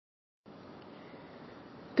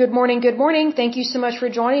Good morning, good morning. Thank you so much for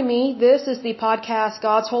joining me. This is the podcast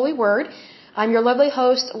God's Holy Word. I'm your lovely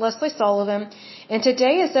host, Leslie Sullivan, and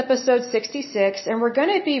today is episode 66, and we're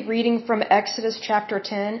going to be reading from Exodus chapter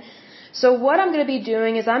 10. So what I'm going to be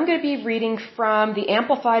doing is I'm going to be reading from the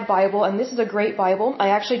Amplified Bible, and this is a great Bible. I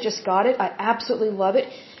actually just got it. I absolutely love it.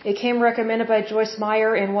 It came recommended by Joyce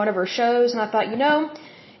Meyer in one of her shows, and I thought,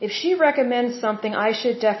 if she recommends something, I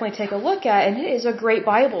should definitely take a look at, and it is a great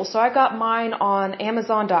Bible. So I got mine on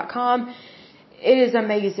Amazon.com. It is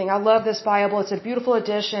amazing. I love this Bible. It's a beautiful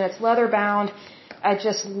edition. It's leather bound. I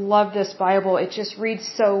just love this Bible. It just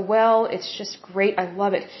reads so well. It's just great. I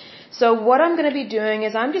love it. So what I'm going to be doing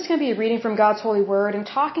is I'm just going to be reading from God's Holy Word and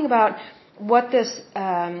talking about what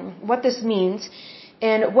this means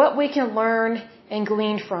and what we can learn and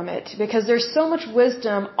glean from it, because there's so much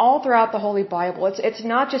wisdom all throughout the Holy Bible. It's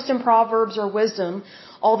not just in Proverbs or Wisdom,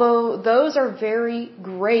 although those are very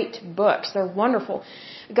great books. They're wonderful.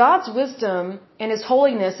 God's wisdom and His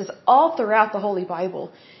holiness is all throughout the Holy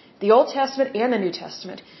Bible, the Old Testament and the New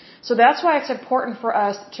Testament. So that's why it's important for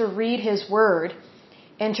us to read His Word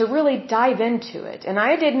and to really dive into it. And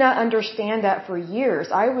I did not understand that for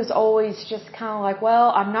years. I was always just kind of like,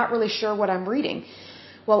 I'm not really sure what I'm reading.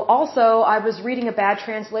 Well, also, I was reading a bad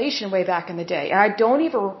translation way back in the day. And I don't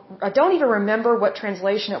even remember what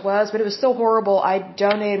translation it was, but it was so horrible, I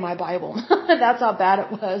donated my Bible. That's how bad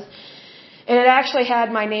it was. And it actually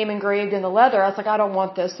had my name engraved in the leather. I was like, I don't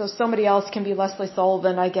want this. So somebody else can be Leslie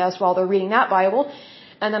Sullivan, I guess, while they're reading that Bible.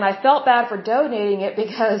 And then I felt bad for donating it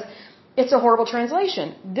because it's a horrible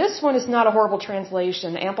translation. This one is not a horrible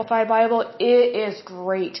translation. The Amplified Bible, it is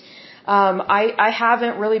great. I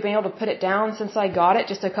haven't really been able to put it down since I got it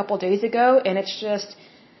just a couple days ago, and it's just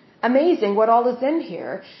amazing what all is in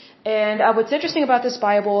here. And what's interesting about this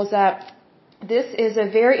Bible is that this is a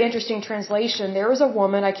very interesting translation. There was a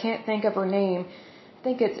woman, I can't think of her name. I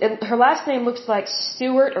think her last name looks like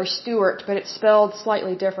Stewart, but it's spelled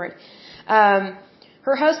slightly different.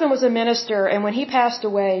 Her husband was a minister, and when he passed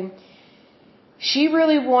away, she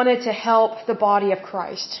really wanted to help the body of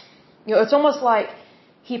Christ. It's almost like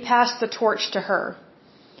he passed the torch to her.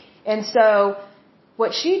 And so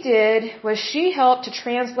what she did was she helped to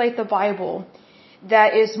translate the Bible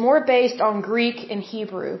that is more based on Greek and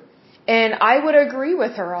Hebrew. And I would agree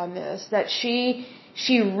with her on this, that she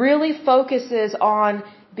really focuses on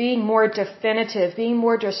being more definitive, being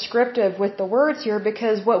more descriptive with the words here,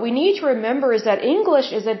 because what we need to remember is that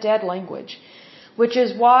English is a dead language, which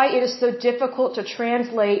is why it is so difficult to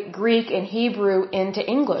translate Greek and Hebrew into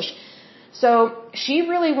English. So she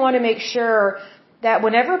really wanted to make sure that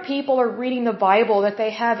whenever people are reading the Bible, that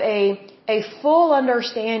they have a full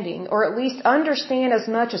understanding, or at least understand as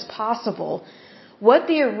much as possible what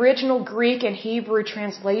the original Greek and Hebrew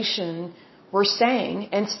translation were saying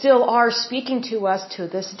and still are speaking to us to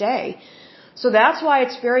this day. So that's why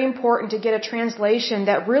it's very important to get a translation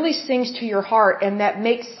that really sings to your heart and that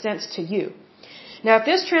makes sense to you. Now, if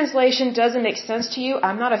this translation doesn't make sense to you,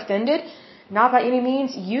 I'm not offended. Not by any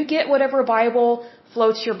means. You get whatever Bible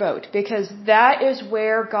floats your boat, because that is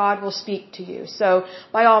where God will speak to you. So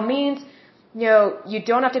by all means, you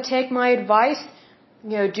don't have to take my advice.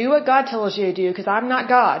 Do what God tells you to do, because I'm not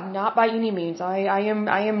God, not by any means. I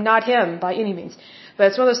am not Him by any means. But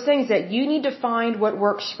it's one of those things that you need to find what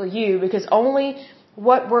works for you, because only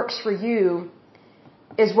what works for you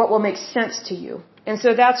is what will make sense to you. And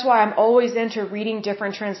so that's why I'm always into reading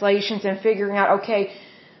different translations and figuring out, okay,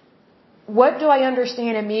 what do I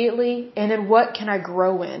understand immediately, and then what can I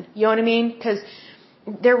grow in? You know what I mean? Because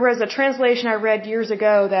there was a translation I read years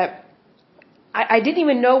ago that I didn't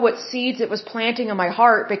even know what seeds it was planting in my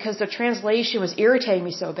heart, because the translation was irritating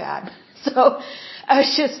me so bad. So I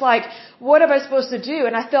was just like, what am I supposed to do?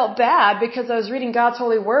 And I felt bad because I was reading God's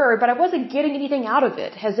Holy Word, but I wasn't getting anything out of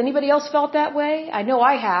it. Has anybody else felt that way? I know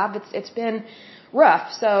I have. It's been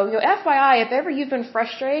rough. So, FYI, if ever you've been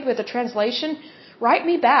frustrated with a translation, write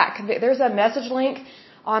me back. There's a message link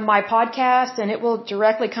on my podcast, and it will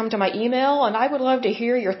directly come to my email, and I would love to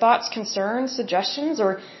hear your thoughts, concerns, suggestions,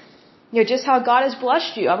 or just how God has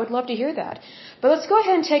blessed you. I would love to hear that. But let's go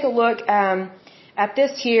ahead and take a look at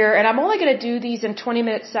this here, and I'm only going to do these in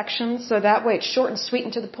 20-minute sections, so that way it's short and sweet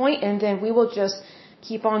and to the point, and then we will just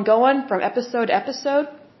keep on going from episode to episode.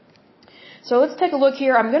 So let's take a look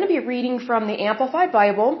here. I'm going to be reading from the Amplified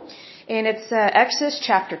Bible, and it's Exodus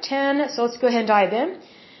chapter 10, so let's go ahead and dive in.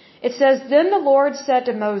 It says, "Then the Lord said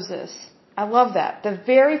to Moses," I love that. The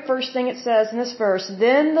very first thing it says in this verse,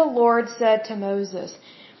 "Then the Lord said to Moses."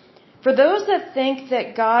 For those that think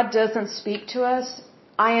that God doesn't speak to us,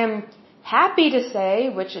 I am happy to say,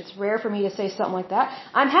 which it's rare for me to say something like that,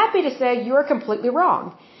 I'm happy to say you are completely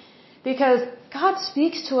wrong. Because God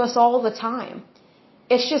speaks to us all the time.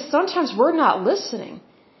 It's just sometimes we're not listening.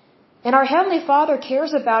 And our Heavenly Father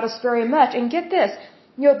cares about us very much. And get this,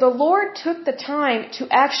 the Lord took the time to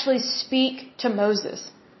actually speak to Moses.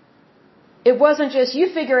 It wasn't just, you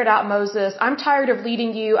figure it out, Moses. I'm tired of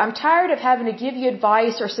leading you. I'm tired of having to give you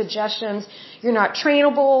advice or suggestions. You're not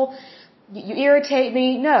trainable. You irritate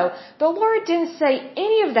me. No, the Lord didn't say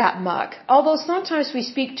any of that muck. Although sometimes we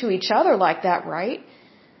speak to each other like that, right?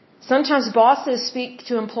 Sometimes bosses speak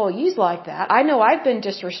to employees like that. I know I've been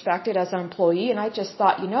disrespected as an employee, and I just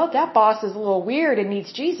thought, that boss is a little weird and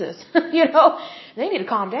needs Jesus. They need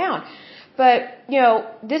to calm down. But,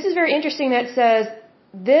 this is very interesting that it says,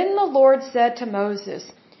 then the Lord said to Moses,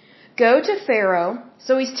 go to Pharaoh.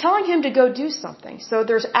 So he's telling him to go do something. So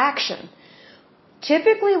there's action.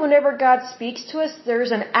 Typically, whenever God speaks to us,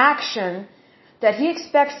 there's an action that he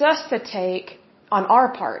expects us to take on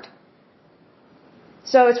our part.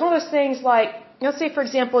 So it's one of those things like, let's say, for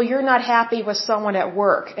example, you're not happy with someone at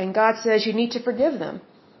work, and God says you need to forgive them.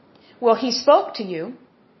 Well, he spoke to you,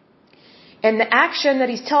 and the action that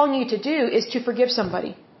he's telling you to do is to forgive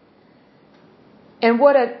somebody. And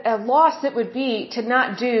what a loss it would be to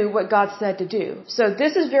not do what God said to do. So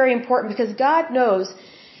this is very important because God knows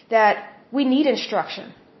that we need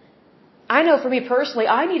instruction. I know for me personally,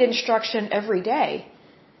 I need instruction every day.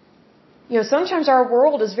 Sometimes our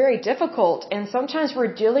world is very difficult, and sometimes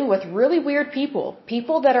we're dealing with really weird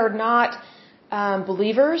people that are not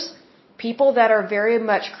believers, people that are very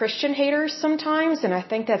much Christian haters sometimes, and I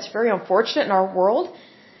think that's very unfortunate in our world.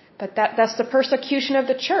 But that's the persecution of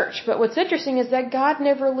the church. But what's interesting is that God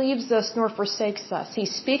never leaves us nor forsakes us. He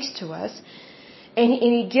speaks to us, and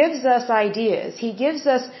He gives us ideas. He gives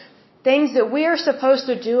us things that we are supposed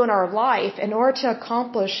to do in our life in order to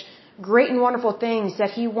accomplish great and wonderful things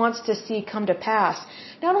that He wants to see come to pass.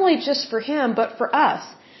 Not only just for Him, but for us.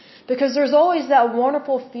 Because there's always that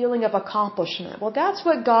wonderful feeling of accomplishment. Well, that's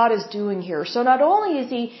what God is doing here. So not only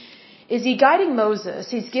is He guiding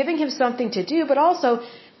Moses, He's giving him something to do, but also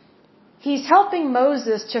He's helping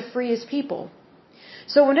Moses to free his people.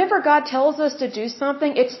 So whenever God tells us to do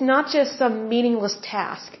something, it's not just some meaningless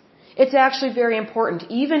task. It's actually very important.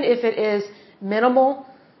 Even if it is minimal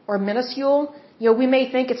or minuscule, we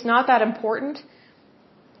may think it's not that important.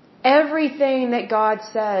 Everything that God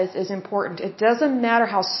says is important. It doesn't matter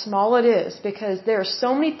how small it is, because there are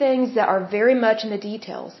so many things that are very much in the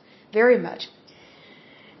details. Very much.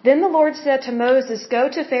 Then the Lord said to Moses, go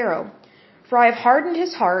to Pharaoh, for I have hardened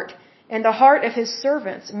his heart and the heart of his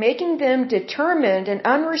servants, making them determined and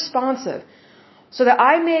unresponsive, so that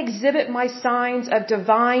I may exhibit my signs of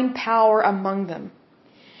divine power among them,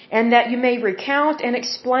 and that you may recount and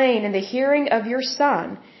explain in the hearing of your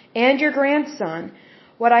son and your grandson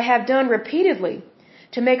what I have done repeatedly,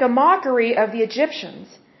 to make a mockery of the Egyptians,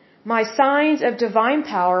 my signs of divine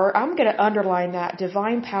power. I'm going to underline that,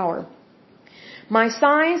 divine power. My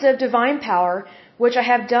signs of divine power, which I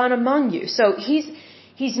have done among you. So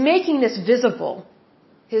He's making this visible.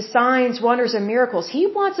 His signs, wonders, and miracles. He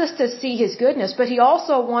wants us to see His goodness, but He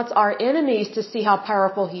also wants our enemies to see how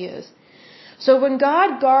powerful He is. So when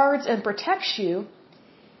God guards and protects you,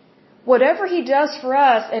 whatever He does for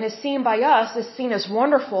us and is seen by us is seen as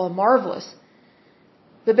wonderful and marvelous.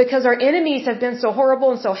 But because our enemies have been so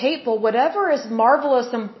horrible and so hateful, whatever is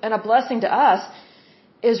marvelous and a blessing to us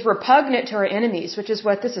is repugnant to our enemies, which is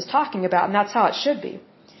what this is talking about, and that's how it should be.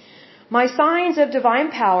 My signs of divine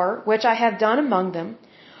power, which I have done among them,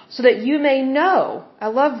 so that you may know, I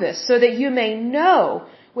love this, so that you may know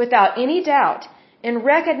without any doubt and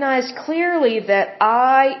recognize clearly that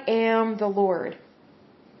I am the Lord.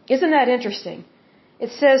 Isn't that interesting?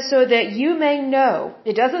 It says so that you may know.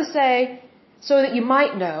 It doesn't say so that you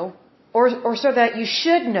might know, or so that you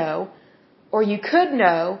should know, or you could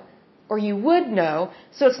know, or you would know.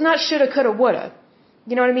 So it's not shoulda, coulda, woulda.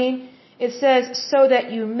 You know what I mean? It says, so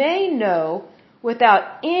that you may know without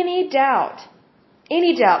any doubt.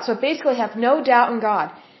 Any doubt. So basically have no doubt in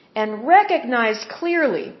God. And recognize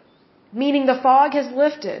clearly, meaning the fog has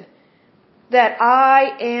lifted, that I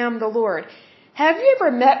am the Lord. Have you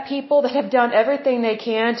ever met people that have done everything they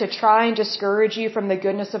can to try and discourage you from the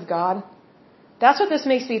goodness of God? That's what this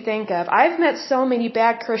makes me think of. I've met so many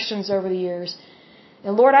bad Christians over the years.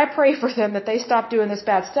 And Lord, I pray for them that they stop doing this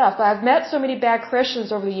bad stuff. But I've met so many bad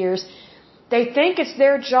Christians over the years. They think it's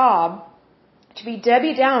their job to be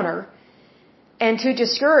Debbie Downer and to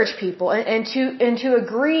discourage people and to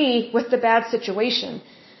agree with the bad situation,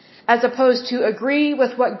 as opposed to agree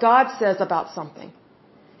with what God says about something.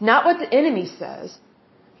 Not what the enemy says,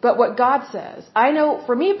 but what God says. I know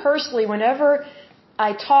for me personally, whenever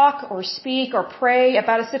I talk or speak or pray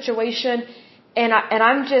about a situation and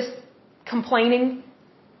I'm just complaining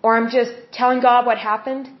or I'm just telling God what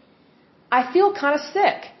happened, I feel kind of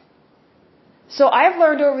sick. So I've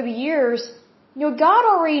learned over the years, God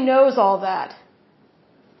already knows all that.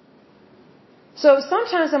 So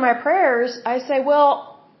sometimes in my prayers, I say, well,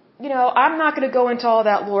 I'm not going to go into all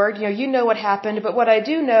that, Lord. You know what happened, but what I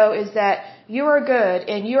do know is that you are good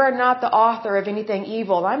and you are not the author of anything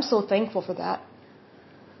evil. I'm so thankful for that.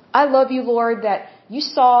 I love you, Lord, that you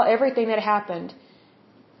saw everything that happened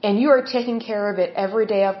and you are taking care of it every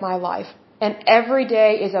day of my life. And every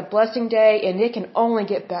day is a blessing day and it can only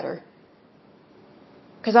get better.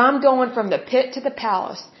 Because I'm going from the pit to the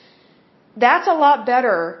palace. That's a lot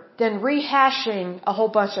better than rehashing a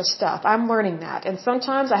whole bunch of stuff. I'm learning that. And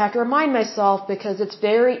sometimes I have to remind myself because it's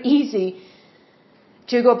very easy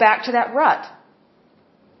to go back to that rut.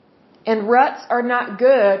 And ruts are not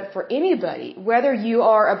good for anybody, whether you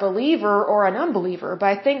are a believer or an unbeliever. But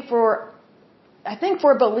I think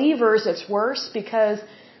for believers it's worse because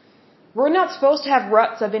we're not supposed to have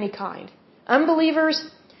ruts of any kind. Unbelievers,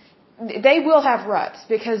 they will have ruts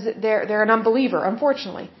because they're an unbeliever,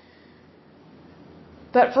 unfortunately.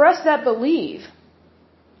 But for us that believe,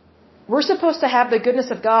 we're supposed to have the goodness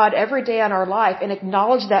of God every day in our life and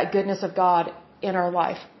acknowledge that goodness of God in our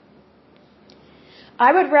life.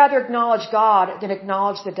 I would rather acknowledge God than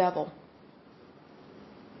acknowledge the devil.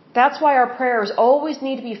 That's why our prayers always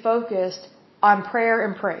need to be focused on prayer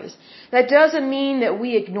and praise. That doesn't mean that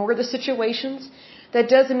we ignore the situations. That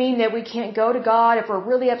doesn't mean that we can't go to God if we're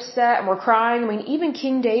really upset and we're crying. I mean, even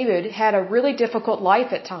King David had a really difficult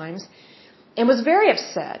life at times and was very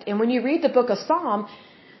upset. And when you read the book of Psalm,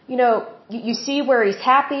 you see where he's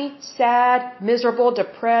happy, sad, miserable,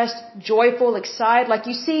 depressed, joyful, excited. Like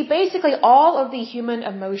you see basically all of the human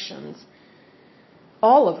emotions.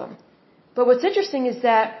 All of them. But what's interesting is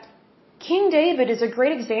that King David is a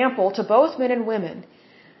great example to both men and women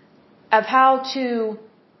of how to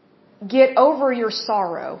get over your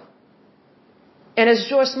sorrow. And as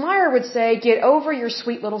Joyce Meyer would say, get over your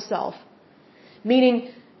sweet little self.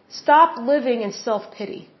 Meaning, stop living in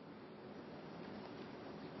self-pity.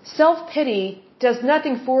 Self-pity does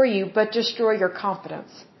nothing for you but destroy your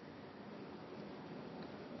confidence.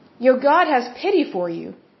 God has pity for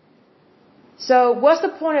you. So what's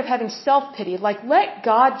the point of having self-pity? Like, let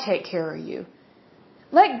God take care of you.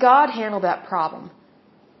 Let God handle that problem.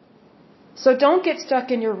 So don't get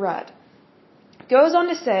stuck in your rut. Goes on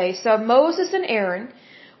to say, so Moses and Aaron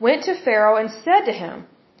went to Pharaoh and said to him,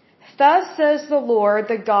 "Thus says the Lord,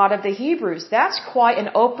 the God of the Hebrews." That's quite an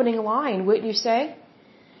opening line, wouldn't you say?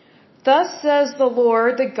 Thus says the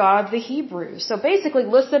Lord, the God of the Hebrews. So basically,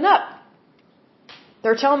 listen up.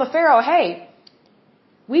 They're telling the Pharaoh, hey,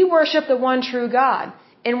 we worship the one true God.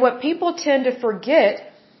 And what people tend to forget,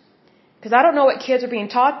 because I don't know what kids are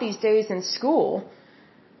being taught these days in school,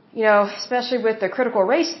 especially with the critical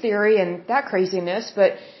race theory and that craziness, but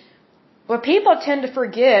what people tend to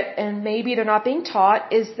forget, and maybe they're not being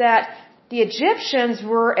taught, is that the Egyptians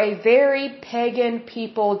were a very pagan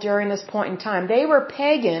people during this point in time. They were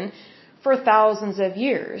pagan for thousands of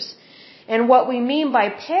years. And what we mean by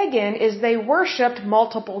pagan is they worshipped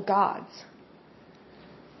multiple gods.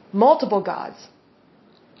 Multiple gods.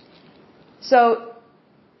 So,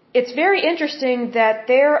 it's very interesting that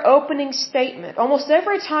their opening statement, almost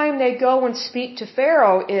every time they go and speak to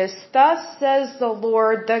Pharaoh, is, "Thus says the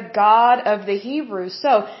Lord, the God of the Hebrews."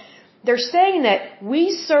 So, they're saying that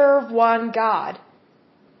we serve one God,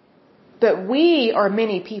 but we are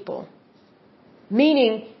many people.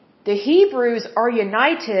 Meaning, the Hebrews are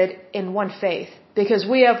united in one faith, because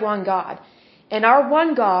we have one God. And our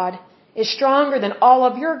one God is stronger than all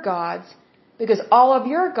of your gods, because all of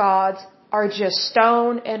your gods are just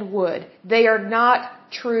stone and wood. They are not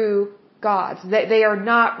true gods. They are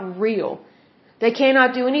not real. They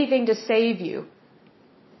cannot do anything to save you.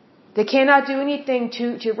 They cannot do anything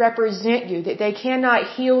to represent you. They cannot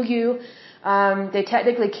heal you. They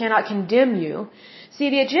technically cannot condemn you. See,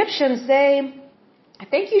 the Egyptians, I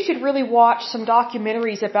think you should really watch some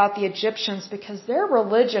documentaries about the Egyptians because their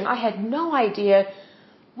religion, I had no idea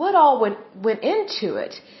what all went into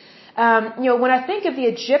it. When I think of the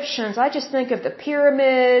Egyptians, I just think of the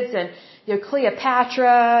pyramids and,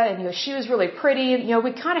 Cleopatra and, she was really pretty.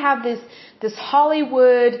 We kind of have this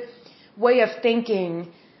Hollywood way of thinking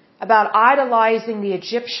about idolizing the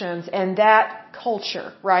Egyptians and that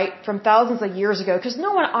culture, right? From thousands of years ago, because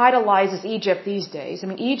no one idolizes Egypt these days. I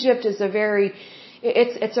mean, Egypt is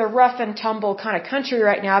it's a rough and tumble kind of country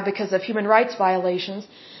right now because of human rights violations,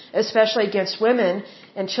 especially against women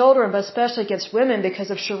and children, but especially against women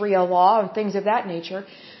because of Sharia law and things of that nature.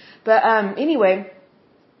 But anyway,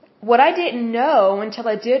 what I didn't know until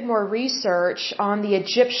I did more research on the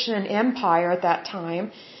Egyptian Empire at that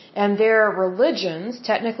time and their religions,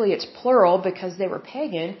 technically it's plural because they were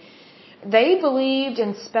pagan, they believed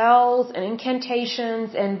in spells and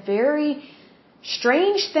incantations and very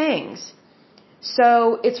strange things.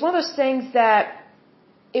 So it's one of those things that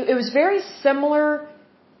it was very similar,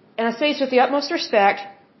 and I say this with the utmost respect,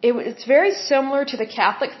 it's very similar to the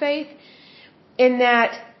Catholic faith in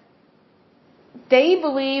that they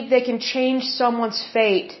believe they can change someone's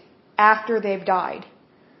fate after they've died.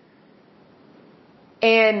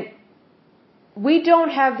 And we don't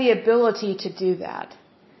have the ability to do that.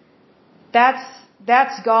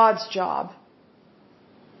 That's God's job.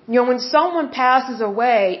 You know, when someone passes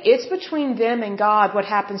away, it's between them and God what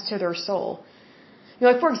happens to their soul. You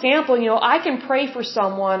know, like for example, you know, I can pray for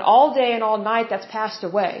someone all day and all night that's passed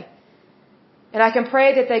away. And I can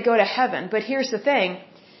pray that they go to heaven. But here's the thing.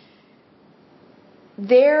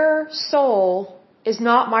 Their soul is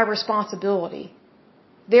not my responsibility.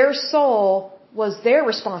 Their soul was their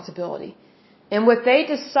responsibility. And what they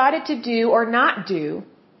decided to do or not do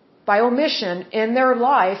by omission in their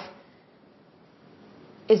life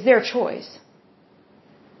is their choice.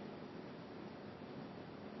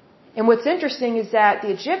 And what's interesting is that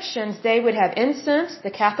the Egyptians, they would have incense.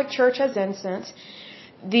 The Catholic Church has incense.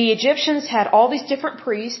 The Egyptians had all these different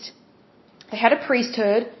priests. They had a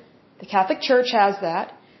priesthood. The Catholic Church has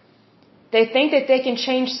that. They think that they can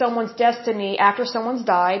change someone's destiny after someone's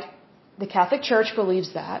died. The Catholic Church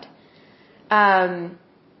believes that.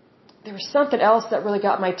 There was something else that really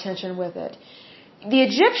got my attention with it. The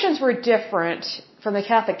Egyptians were different from the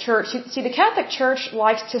Catholic Church. See, the Catholic Church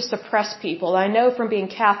likes to suppress people. I know from being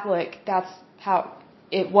Catholic, that's how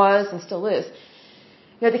it was and still is.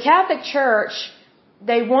 You know, the Catholic Church,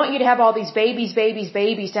 they want you to have all these babies,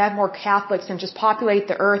 to have more Catholics and just populate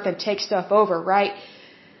the earth and take stuff over, right?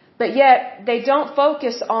 But yet, they don't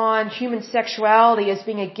focus on human sexuality as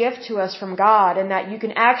being a gift to us from God and that you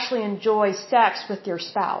can actually enjoy sex with your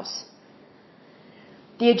spouse.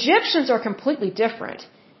 The Egyptians are completely different.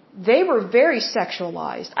 They were very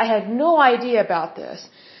sexualized. I had no idea about this.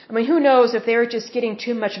 I mean, who knows if they were just getting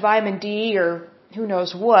too much vitamin D or who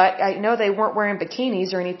knows what. I know they weren't wearing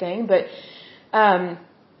bikinis or anything, but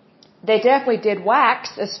they definitely did wax,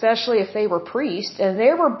 especially if they were priests. And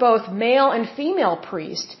they were both male and female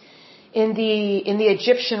priests in the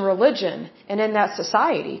Egyptian religion and in that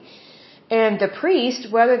society. And the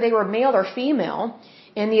priest, whether they were male or female,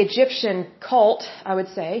 in the Egyptian cult, I would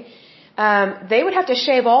say, they would have to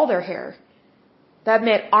shave all their hair. That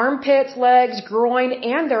meant armpits, legs, groin,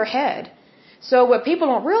 and their head. So what people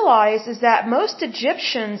don't realize is that most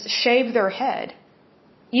Egyptians shave their head,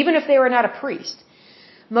 even if they were not a priest.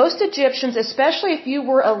 Most Egyptians, especially if you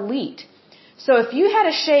were elite, so if you had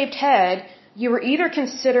a shaved head, you were either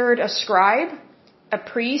considered a scribe, a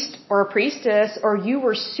priest, or a priestess, or you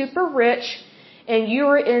were super rich and you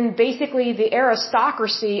were in basically the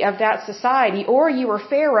aristocracy of that society, or you were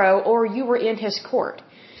pharaoh, or you were in his court.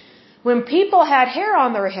 When people had hair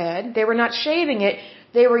on their head, they were not shaving it,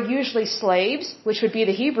 they were usually slaves, which would be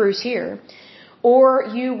the Hebrews here, or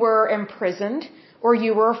you were imprisoned, or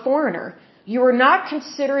you were a foreigner. You were not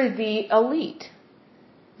considered the elite.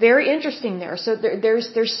 Very interesting there. So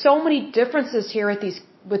there's so many differences here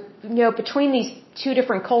between these two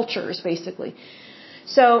different cultures, basically.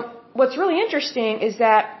 So what's really interesting is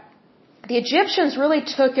that the Egyptians really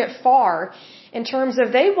took it far in terms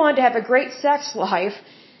of they wanted to have a great sex life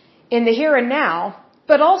in the here and now,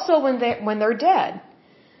 but also when they're dead.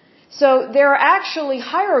 So there are actually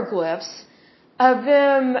hieroglyphs of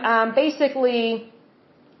them basically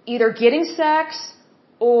either getting sex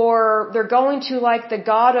or they're going to like the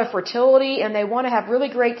god of fertility and they want to have really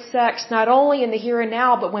great sex not only in the here and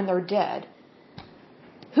now but when they're dead.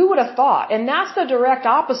 Who would have thought? And that's the direct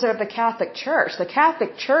opposite of the Catholic Church. The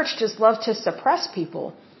Catholic Church just loves to suppress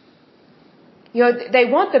people. You know, they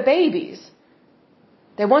want the babies.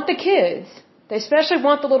 They want the kids. They especially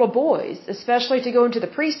want the little boys, especially to go into the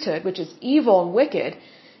priesthood, which is evil and wicked,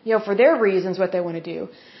 you know, for their reasons, what they want to do.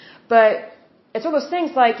 But it's one of those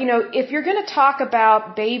things like, you know, if you're going to talk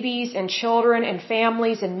about babies and children and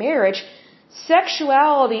families and marriage,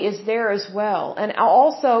 sexuality is there as well. And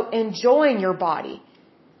also enjoying your body,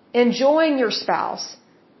 enjoying your spouse.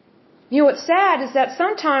 You know, what's sad is that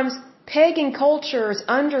sometimes pagan cultures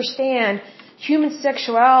understand human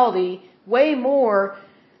sexuality way more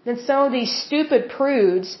than some of these stupid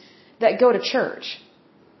prudes that go to church.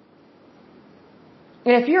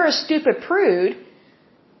 And if you're a stupid prude,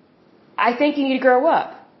 I think you need to grow up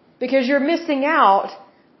because you're missing out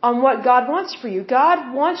on what God wants for you.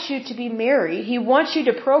 God wants you to be married. He wants you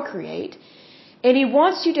to procreate. And He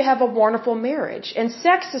wants you to have a wonderful marriage. And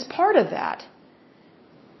sex is part of that.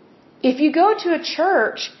 If you go to a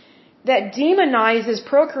church that demonizes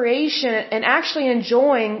procreation and actually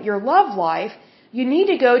enjoying your love life, you need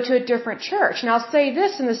to go to a different church. And I'll say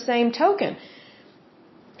this in the same token.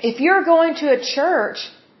 If you're going to a church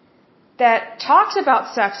that talks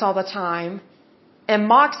about sex all the time and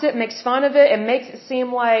mocks it, makes fun of it, and makes it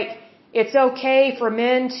seem like it's okay for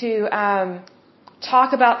men to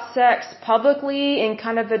talk about sex publicly in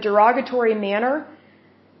kind of a derogatory manner,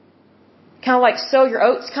 kind of like sow your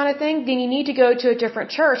oats kind of thing, then you need to go to a different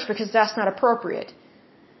church because that's not appropriate.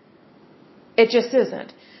 It just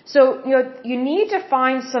isn't. So, you need to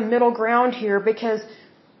find some middle ground here, because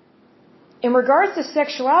in regards to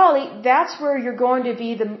sexuality, that's where you're going to be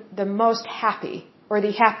the most happy, or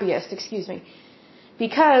the happiest,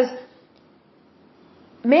 because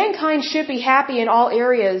mankind should be happy in all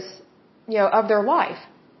areas, of their life.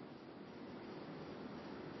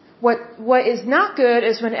 What is not good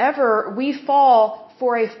is whenever we fall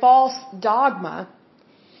for a false dogma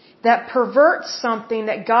that perverts something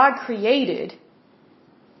that God created,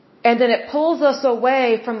 and then it pulls us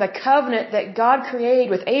away from the covenant that God created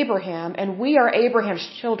with Abraham, and we are Abraham's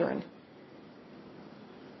children.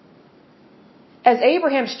 As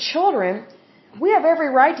Abraham's children, we have every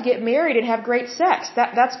right to get married and have great sex.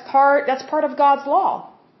 That's part of God's law.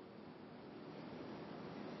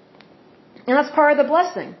 And that's part of the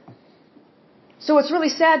blessing. So what's really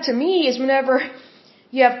sad to me is whenever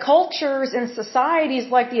you have cultures and societies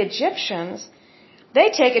like the Egyptians, they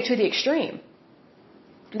take it to the extreme.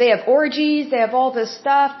 They have orgies, they have all this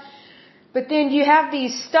stuff, but then you have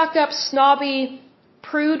these stuck-up, snobby,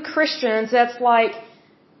 prude Christians that's like,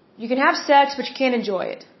 you can have sex, but you can't enjoy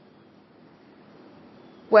it.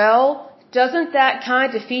 Well, doesn't that kind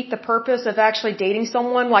of defeat the purpose of actually dating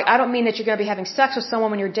someone? Like, I don't mean that you're going to be having sex with someone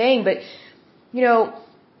when you're dating, but,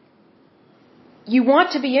 you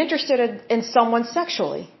want to be interested in someone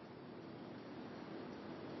sexually.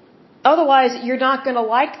 Otherwise, you're not going to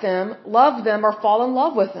like them, love them, or fall in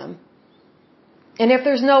love with them. And if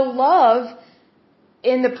there's no love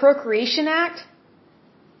in the Procreation Act,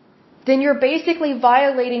 then you're basically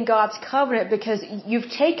violating God's covenant, because you've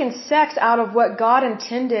taken sex out of what God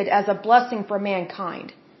intended as a blessing for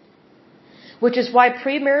mankind. Which is why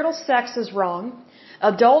premarital sex is wrong,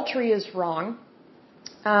 adultery is wrong,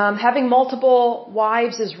 having multiple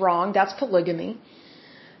wives is wrong, that's polygamy.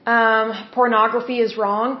 Pornography is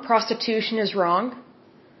wrong, prostitution is wrong,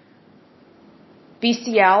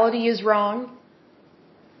 bestiality is wrong,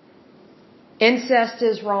 incest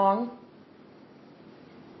is wrong.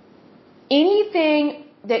 Anything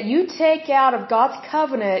that you take out of God's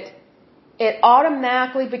covenant, it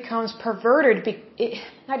automatically becomes perverted.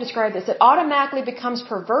 I describe this. It automatically becomes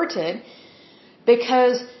perverted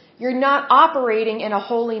because you're not operating in a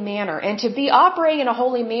holy manner. And to be operating in a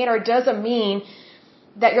holy manner doesn't mean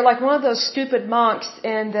that you're like one of those stupid monks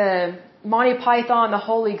in the Monty Python, the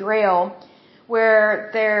Holy Grail,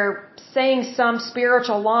 where they're saying some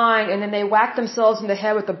spiritual line and then they whack themselves in the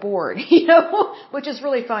head with a board, which is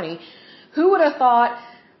really funny. Who would have thought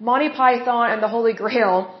Monty Python and the Holy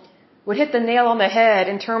Grail would hit the nail on the head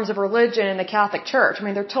in terms of religion in the Catholic Church? I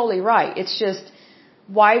mean, they're totally right. It's just,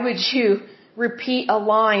 why would you repeat a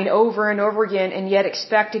line over and over again and yet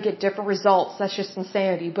expect to get different results? That's just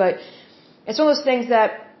insanity. But it's one of those things that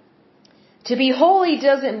to be holy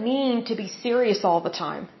doesn't mean to be serious all the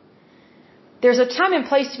time. There's a time and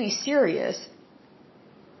place to be serious.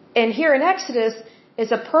 And here in Exodus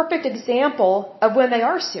is a perfect example of when they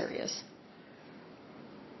are serious.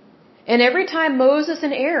 And every time Moses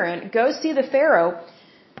and Aaron go see the Pharaoh,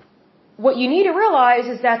 what you need to realize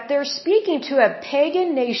is that they're speaking to a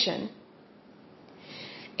pagan nation.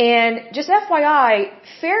 And just FYI,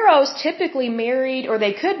 pharaohs typically married, or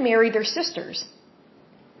they could marry their sisters.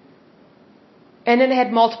 And then they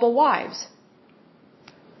had multiple wives.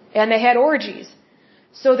 And they had orgies.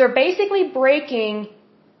 So they're basically breaking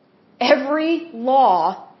every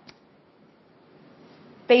law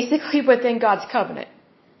basically within God's covenant.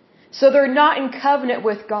 So they're not in covenant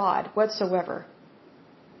with God whatsoever.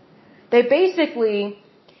 They basically,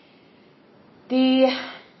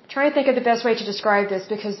 trying to think of the best way to describe this,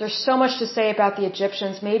 because there's so much to say about the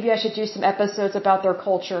Egyptians. Maybe I should do some episodes about their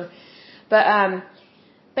culture. But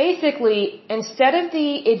basically, instead of the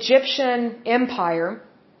Egyptian empire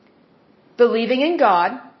believing in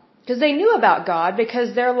God, because they knew about God,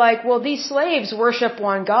 because they're like, well, these slaves worship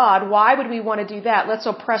one God. Why would we want to do that? Let's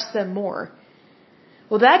oppress them more.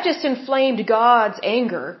 Well, that just inflamed God's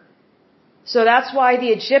anger. So that's why the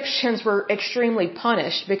Egyptians were extremely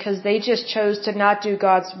punished, because they just chose to not do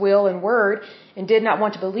God's will and word and did not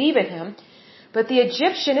want to believe in Him. But the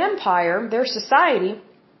Egyptian empire, their society,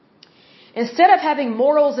 instead of having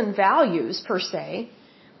morals and values per se,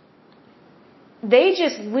 they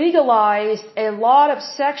just legalized a lot of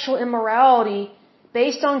sexual immorality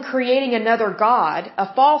based on creating another god,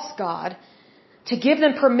 a false god, to give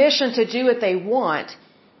them permission to do what they want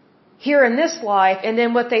here in this life, and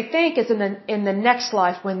then what they think is in the next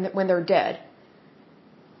life when they're dead.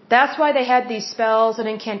 That's why they had these spells and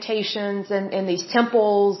incantations and these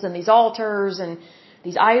temples and these altars and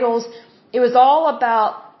these idols. It was all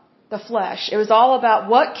about the flesh. It was all about,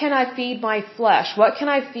 what can I feed my flesh? What can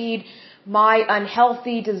I feed my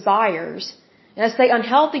unhealthy desires? And I say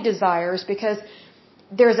unhealthy desires because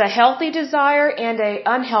there's a healthy desire and an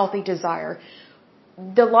unhealthy desire.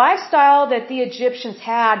 The lifestyle that the Egyptians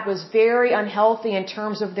had was very unhealthy in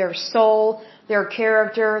terms of their soul, their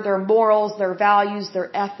character, their morals, their values, their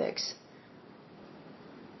ethics.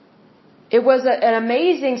 It was an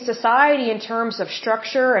amazing society in terms of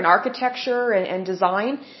structure and architecture and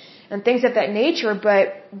design and things of that nature, but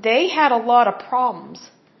they had a lot of problems.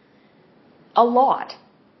 A lot.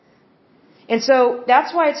 And so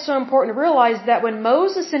that's why it's so important to realize that when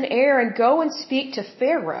Moses and Aaron go and speak to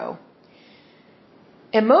Pharaoh,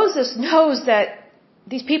 and Moses knows that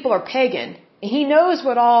these people are pagan, and he knows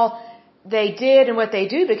what all they did and what they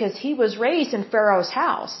do because he was raised in Pharaoh's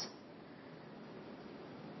house.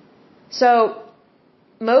 So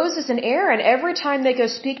Moses and Aaron, every time they go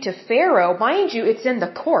speak to Pharaoh, mind you, it's in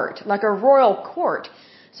the court, like a royal court.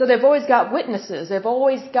 So they've always got witnesses. They've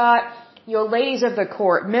always got, ladies of the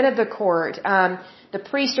court, men of the court. The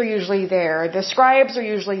priests are usually there. The scribes are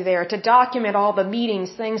usually there to document all the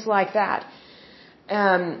meetings, things like that.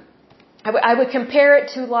 I would compare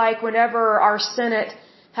it to like whenever our Senate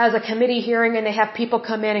has a committee hearing and they have people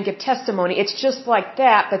come in and give testimony. It's just like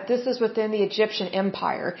that, but this is within the Egyptian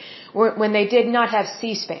empire when they did not have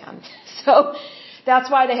C-SPAN. So that's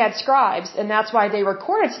why they had scribes, and that's why they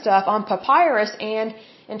recorded stuff on papyrus and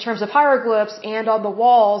in terms of hieroglyphs and on the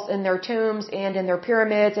walls in their tombs and in their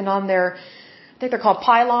pyramids and on their, I think they're called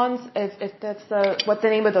pylons, if that's what the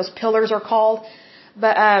name of those pillars are called.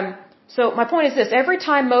 But, so my point is this, every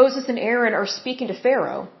time Moses and Aaron are speaking to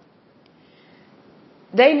Pharaoh,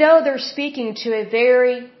 they know they're speaking to a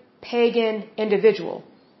very pagan individual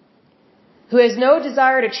who has no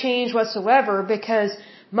desire to change whatsoever, because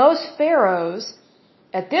most pharaohs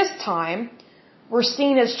at this time were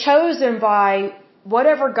seen as chosen by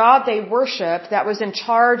whatever god they worshipped that was in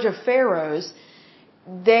charge of pharaohs.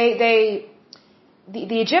 The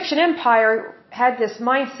Egyptian empire had this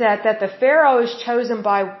mindset that the pharaoh is chosen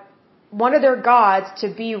by one of their gods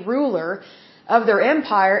to be ruler of their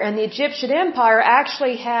empire, and the Egyptian empire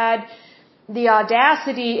actually had the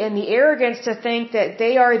audacity and the arrogance to think that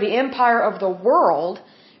they are the empire of the world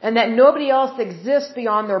and that nobody else exists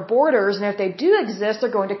beyond their borders, and if they do exist,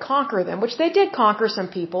 they're going to conquer them, which they did conquer some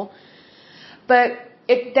people. But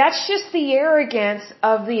that's just the arrogance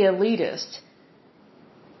of the elitist.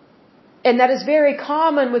 And that is very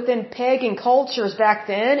common within pagan cultures back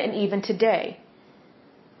then and even today.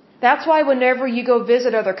 That's why whenever you go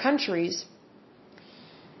visit other countries,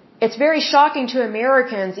 it's very shocking to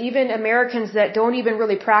Americans, even Americans that don't even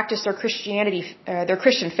really practice their Christianity, their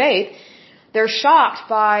Christian faith. They're shocked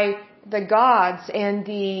by the gods and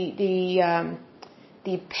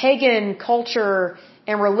the pagan culture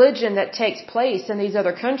and religion that takes place in these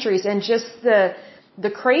other countries, and just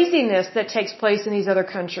the craziness that takes place in these other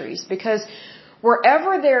countries. Because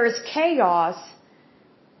wherever there is chaos,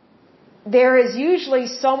 there is usually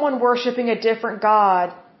someone worshiping a different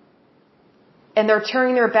god, and they're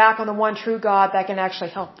turning their back on the one true God that can actually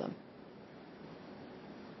help them.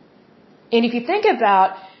 And if you think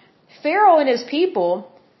about Pharaoh and his people,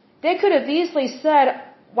 they could have easily said,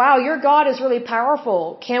 wow, your God is really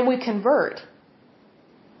powerful. Can we convert?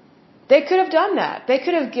 They could have done that. They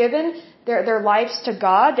could have given their lives to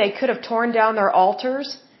God. They could have torn down their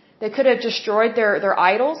altars. They could have destroyed their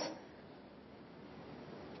idols.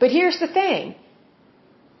 But here's the thing.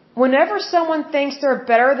 Whenever someone thinks they're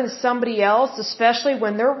better than somebody else, especially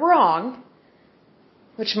when they're wrong,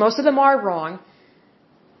 which most of them are wrong,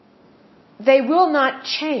 they will not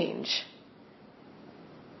change.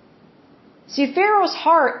 See, Pharaoh's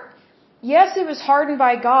heart, yes, it was hardened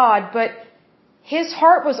by God, but his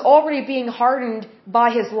heart was already being hardened by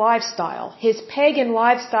his lifestyle, his pagan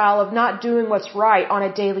lifestyle of not doing what's right on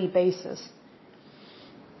a daily basis.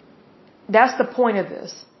 That's the point of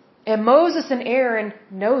this. And Moses and Aaron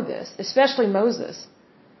know this, especially Moses.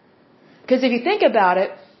 Because if you think about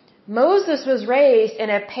it, Moses was raised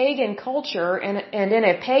in a pagan culture and in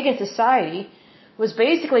a pagan society, was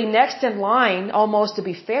basically next in line almost to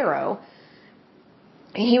be Pharaoh.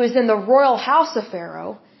 and he was in the royal house of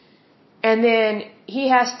Pharaoh, and then he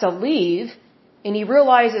has to leave, and he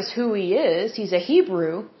realizes who he is. He's a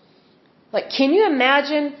Hebrew. Like, can you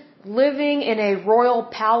imagine living in a royal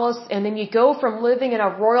palace, and then you go from living in a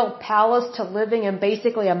royal palace to living in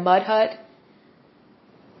basically a mud hut?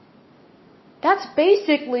 That's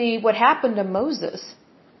basically what happened to Moses.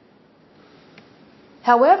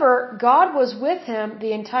 However, God was with him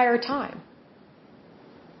the entire time.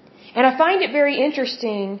 And I find it very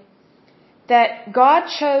interesting that God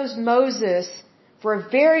chose Moses for a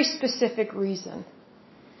very specific reason.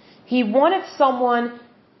 He wanted someone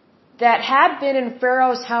that had been in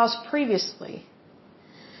Pharaoh's house previously,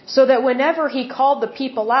 so that whenever he called the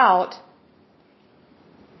people out,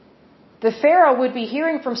 the Pharaoh would be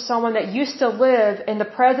hearing from someone that used to live in the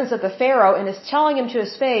presence of the Pharaoh and is telling him to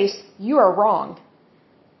his face, "You are wrong."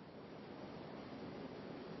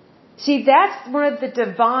 See, that's one of the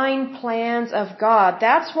divine plans of God.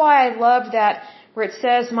 That's why I love that where it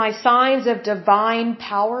says, "My signs of divine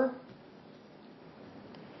power."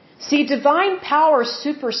 See, divine power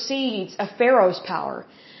supersedes a Pharaoh's power.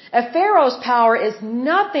 A Pharaoh's power is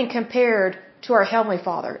nothing compared to our Heavenly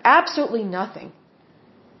Father. Absolutely nothing.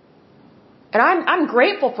 And I'm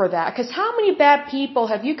grateful for that, because how many bad people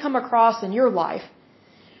have you come across in your life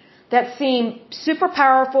that seem super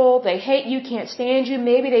powerful, they hate you, can't stand you,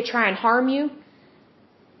 maybe they try and harm you,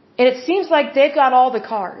 and it seems like they've got all the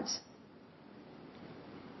cards.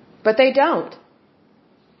 But they don't.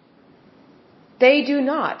 They do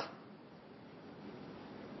not.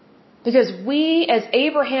 Because we, as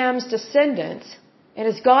Abraham's descendants and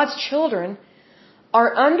as God's children,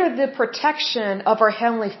 are under the protection of our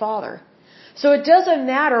Heavenly Father. So it doesn't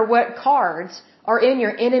matter what cards are in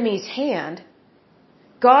your enemy's hand.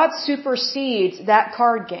 God supersedes that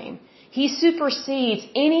card game. He supersedes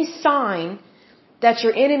any sign that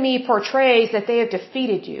your enemy portrays that they have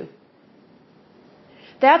defeated you.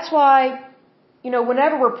 That's why,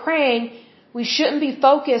 whenever we're praying, we shouldn't be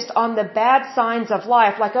focused on the bad signs of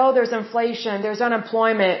life, like, oh, there's inflation, there's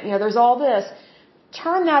unemployment, there's all this.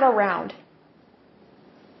 Turn that around.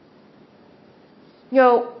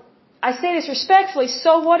 I say this respectfully,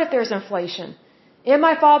 so what if there's inflation? In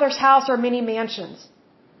my Father's house are many mansions.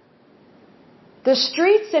 The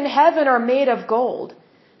streets in heaven are made of gold.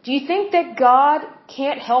 Do you think that God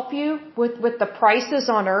can't help you with the prices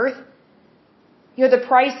on earth? The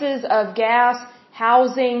prices of gas,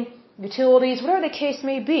 housing, utilities, whatever the case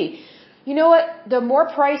may be. You know what? The more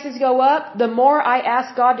prices go up, the more I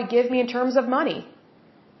ask God to give me in terms of money.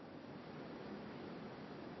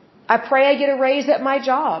 I pray I get a raise at my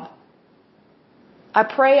job. I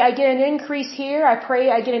pray I get an increase here. I pray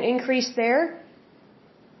I get an increase there.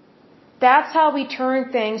 That's how we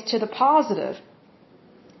turn things to the positive.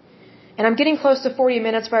 And I'm getting close to 40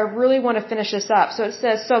 minutes, but I really want to finish this up. So it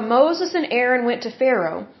says, "So Moses and Aaron went to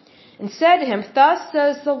Pharaoh and said to him, 'Thus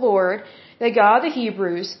says the Lord, the God of the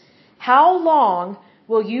Hebrews, how long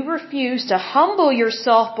will you refuse to humble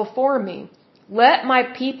yourself before me? Let my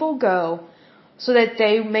people go so that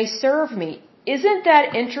they may serve me.'" Isn't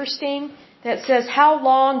that interesting? That says, how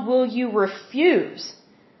long will you refuse?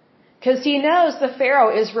 Because he knows the Pharaoh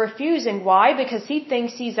is refusing. Why? Because he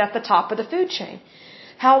thinks he's at the top of the food chain.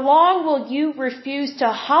 How long will you refuse to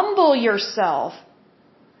humble yourself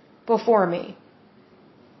before me?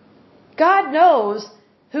 God knows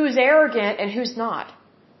who's arrogant and who's not.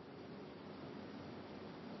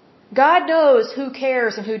 God knows who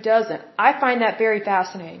cares and who doesn't. I find that very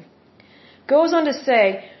fascinating. Goes on to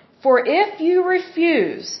say, "For if you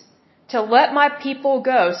refuse to let my people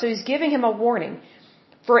go," so he's giving him a warning.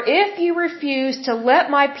 "For if you refuse to let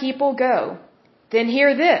my people go, then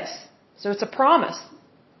hear this." So it's a promise.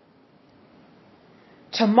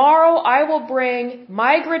 "Tomorrow I will bring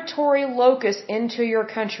migratory locusts into your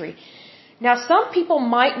country." Now some people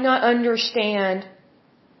might not understand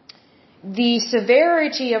the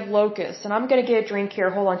severity of locusts, and I'm going to get a drink here.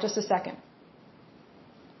 Hold on just a second.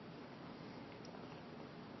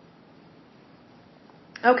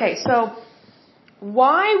 Okay, so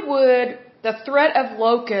why would the threat of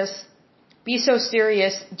locusts be so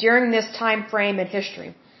serious during this time frame in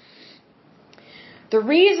history? The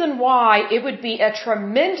reason why it would be a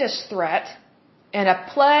tremendous threat and a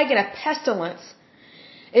plague and a pestilence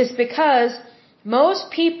is because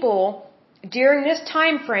most people during this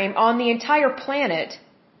time frame on the entire planet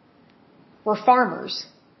were farmers.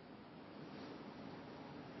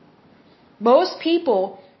 Most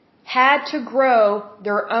people had to grow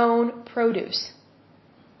their own produce.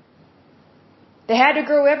 They had to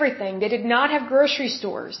grow everything. They did not have grocery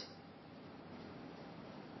stores.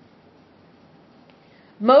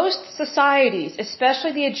 Most societies,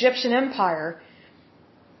 especially the Egyptian Empire,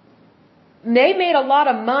 they made a lot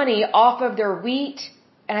of money off of their wheat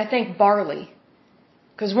and I think barley.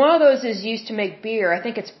 Because one of those is used to make beer. I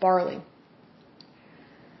think it's barley.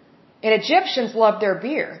 And Egyptians love their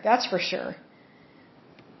beer, that's for sure.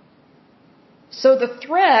 So the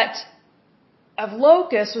threat of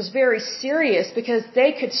locusts was very serious because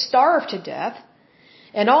they could starve to death,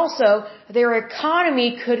 and also their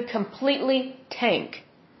economy could completely tank.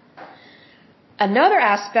 Another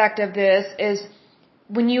aspect of this is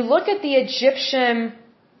when you look at the Egyptian,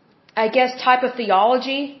 I guess, type of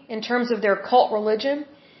theology in terms of their cult religion,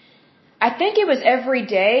 I think it was every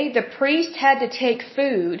day the priest had to take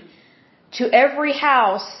food to every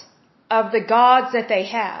house of the gods that they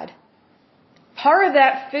had. Part of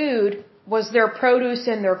that food was their produce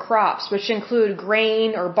and their crops, which include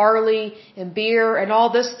grain or barley and beer and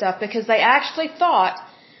all this stuff, because they actually thought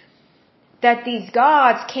that these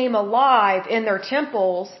gods came alive in their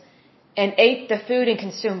temples and ate the food and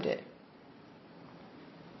consumed it.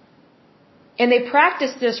 And they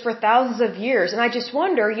practiced this for thousands of years. And I just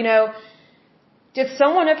wonder, did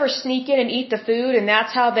someone ever sneak in and eat the food and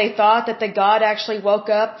that's how they thought that the god actually woke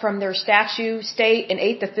up from their statue state and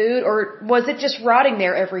ate the food? Or was it just rotting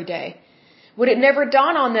there every day? Would it never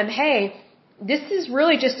dawn on them, hey, this is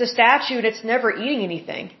really just a statue and it's never eating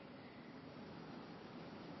anything?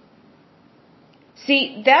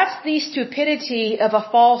 See, that's the stupidity of a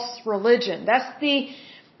false religion.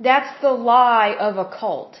 That's the lie of a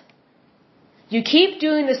cult. You keep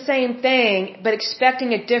doing the same thing, but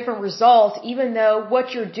expecting a different result, even though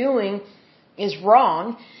what you're doing is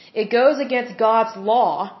wrong. It goes against God's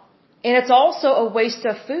law, and it's also a waste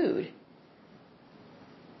of food.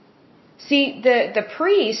 See, the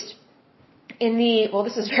priest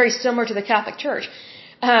this is very similar to the Catholic Church.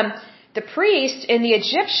 The priests in the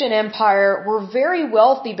Egyptian empire were very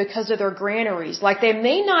wealthy because of their granaries. Like, they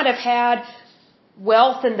may not have had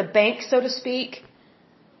wealth in the bank, so to speak,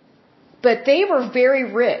 but they were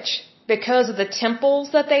very rich because of the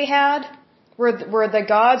temples that they had, where the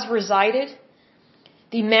gods resided,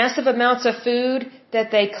 the massive amounts of food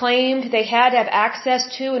that they claimed they had to have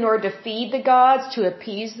access to in order to feed the gods, to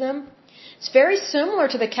appease them. It's very similar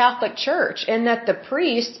to the Catholic Church in that the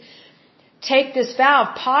priests take this vow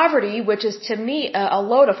of poverty, which is to me a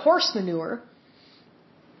load of horse manure,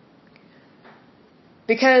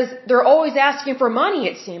 because they're always asking for money,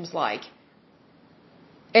 it seems like.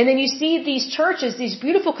 And then you see these churches, these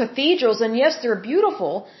beautiful cathedrals, and yes, they're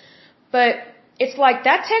beautiful, but it's like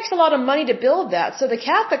that takes a lot of money to build that. So the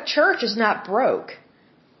Catholic Church is not broke.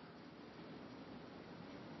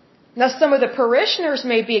 Now, some of the parishioners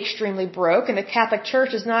may be extremely broke, and the Catholic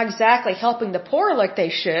Church is not exactly helping the poor like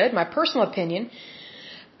they should, my personal opinion.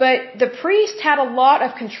 But the priest had a lot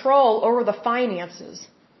of control over the finances.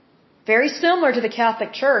 Very similar to the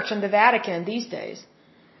Catholic Church and the Vatican these days.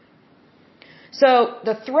 So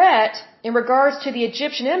the threat in regards to the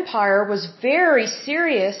Egyptian Empire was very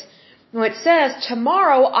serious when it says,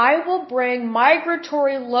 tomorrow I will bring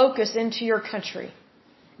migratory locusts into your country.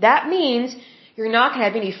 That means you're not going to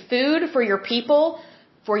have any food for your people,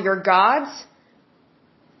 for your gods,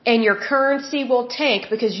 and your currency will tank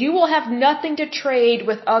because you will have nothing to trade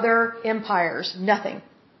with other empires. Nothing.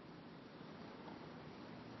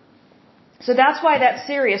 So that's why that's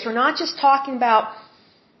serious. We're not just talking about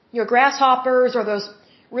grasshoppers or those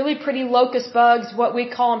really pretty locust bugs, what we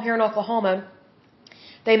call them here in Oklahoma.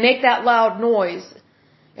 They make that loud noise,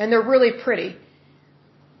 and they're really pretty.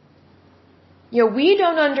 We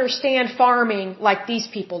don't understand farming like these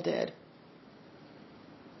people did.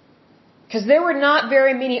 Because there were not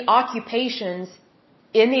very many occupations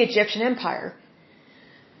in the Egyptian Empire.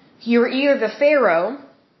 You were either the pharaoh,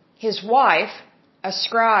 his wife, a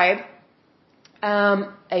scribe,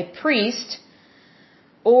 a priest,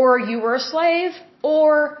 or you were a slave,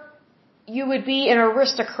 or you would be an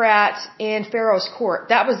aristocrat in Pharaoh's court.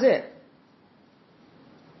 That was it.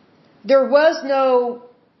 There wasn't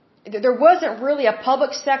really a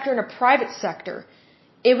public sector and a private sector.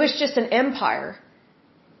 It was just an empire.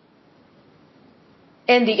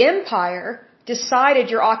 And the empire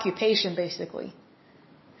decided your occupation, basically.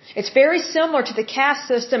 It's very similar to the caste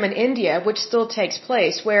system in India, which still takes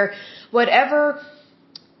place, where whatever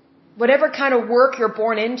kind of work you're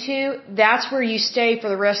born into, that's where you stay for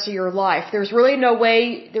the rest of your life. There was really no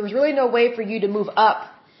way for you to move up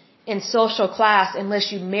in social class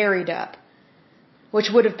unless you married up, which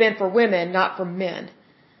would have been for women, not for men.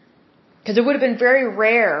 Because it would have been very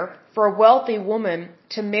rare for a wealthy woman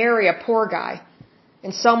to marry a poor guy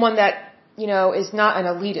and someone that, is not an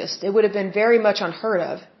elitist. It would have been very much unheard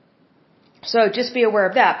of. So just be aware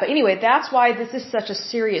of that. But anyway, that's why this is such a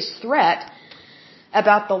serious threat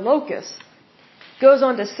about the locusts. Goes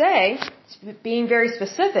on to say, being very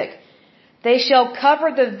specific, they shall cover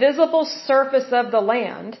the visible surface of the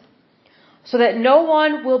land so that no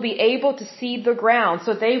one will be able to see the ground.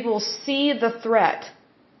 So they will see the threat.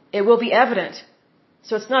 It will be evident.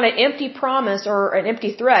 So it's not an empty promise or an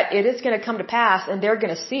empty threat. It is going to come to pass and they're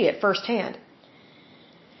going to see it firsthand.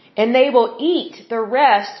 And they will eat the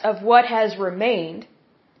rest of what has remained.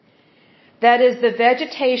 That is the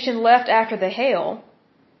vegetation left after the hail.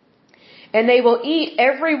 And they will eat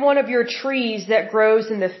every one of your trees that grows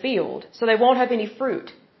in the field. So they won't have any fruit.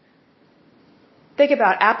 Think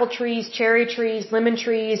about apple trees, cherry trees, lemon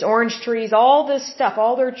trees, orange trees, all this stuff,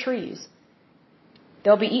 all their trees.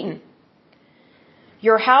 They'll be eaten.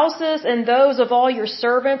 Your houses and those of all your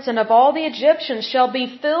servants and of all the Egyptians shall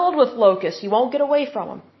be filled with locusts. You won't get away from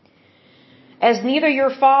them. As neither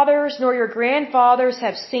your fathers nor your grandfathers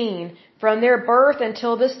have seen from their birth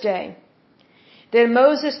until this day. Then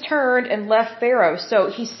Moses turned and left Pharaoh. So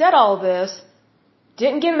he said all this,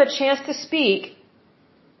 didn't give him a chance to speak.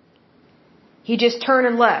 He just turned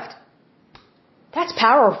and left. That's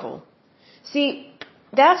powerful. See,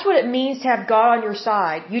 that's what it means to have God on your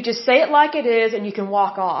side. You just say it like it is and you can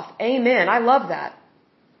walk off. Amen. I love that.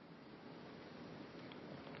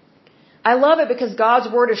 I love it because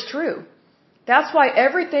God's word is true. That's why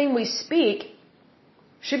everything we speak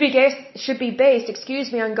should be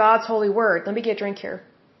based, on God's holy word. Let me get a drink here.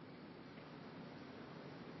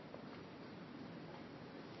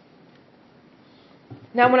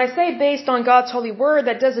 Now, when I say based on God's holy word,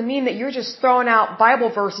 that doesn't mean that you're just throwing out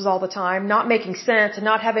Bible verses all the time, not making sense, and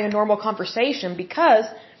not having a normal conversation, because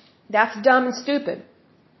that's dumb and stupid.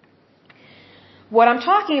 What I'm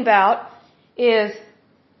talking about is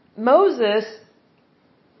Moses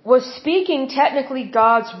was speaking technically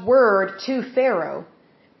God's word to Pharaoh,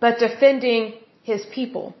 but defending his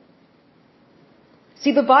people.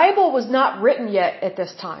 See, the Bible was not written yet at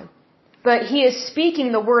this time, but he is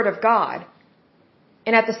speaking the word of God,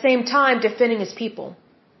 and at the same time defending his people.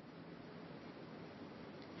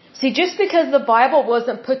 See, just because the Bible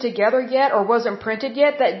wasn't put together yet or wasn't printed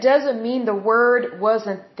yet, that doesn't mean the word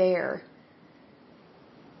wasn't there.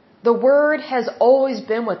 The word has always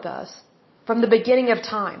been with us from the beginning of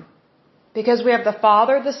time, because we have the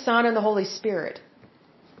Father, the Son, and the Holy Spirit.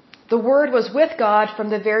 The word was with God from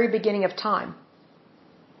the very beginning of time.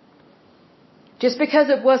 Just because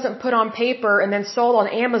it wasn't put on paper and then sold on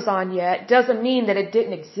Amazon yet doesn't mean that it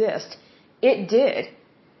didn't exist. It did.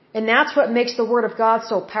 And that's what makes the Word of God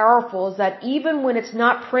so powerful, is that even when it's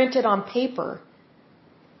not printed on paper,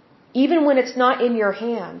 even when it's not in your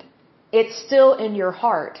hand, it's still in your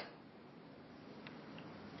heart.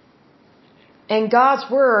 And God's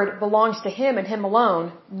Word belongs to Him and Him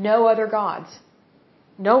alone, no other gods.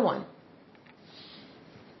 No one.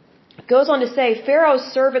 It goes on to say, Pharaoh's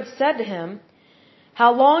servants said to him,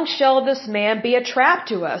 how long shall this man be a trap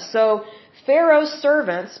to us? So Pharaoh's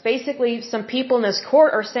servants, basically some people in his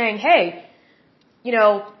court, are saying, hey,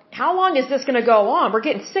 how long is this going to go on? We're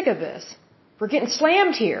getting sick of this. We're getting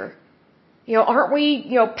slammed here. Aren't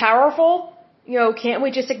we, powerful? Can't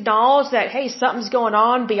we just acknowledge that, hey, something's going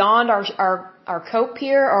on beyond our cope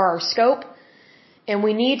here or our scope, and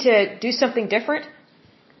we need to do something different?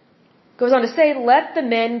 Goes on to say, let the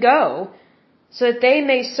men go, so that they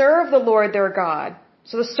may serve the Lord their God.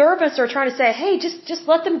 So the servants are trying to say, hey, just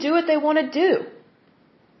let them do what they want to do.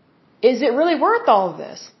 Is it really worth all of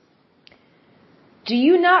this? Do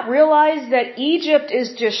you not realize that Egypt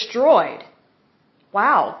is destroyed?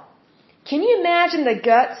 Wow. Can you imagine the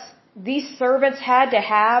guts these servants had to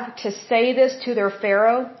have to say this to their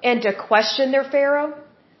Pharaoh and to question their Pharaoh?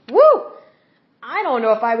 Woo! I don't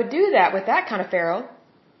know if I would do that with that kind of Pharaoh.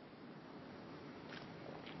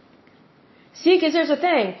 See, because there's a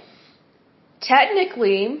thing.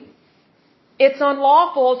 Technically, it's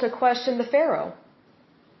unlawful to question the Pharaoh,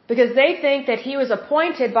 because they think that he was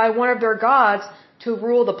appointed by one of their gods to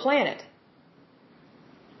rule the planet.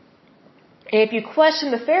 And if you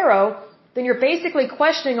question the Pharaoh, then you're basically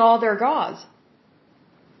questioning all their gods.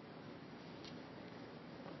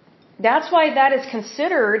 That's why that is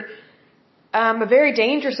considered a very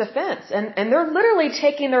dangerous offense. And they're literally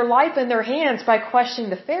taking their life in their hands by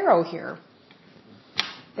questioning the Pharaoh here.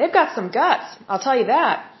 They've got some guts, I'll tell you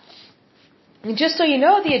that. And just so you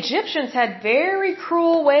know, the Egyptians had very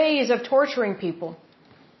cruel ways of torturing people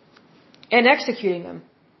and executing them.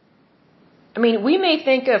 I mean, we may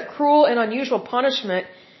think of cruel and unusual punishment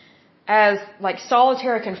as like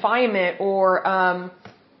solitary confinement or,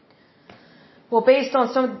 based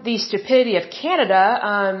on some of the stupidity of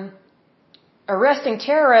Canada, arresting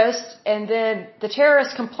terrorists and then the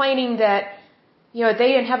terrorists complaining that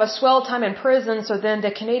they didn't have a swell time in prison, so then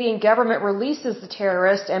the Canadian government releases the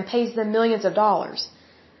terrorists and pays them millions of dollars.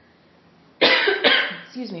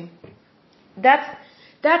 Excuse me.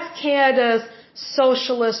 That's Canada's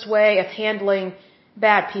socialist way of handling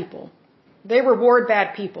bad people. They reward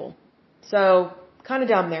bad people. So, kind of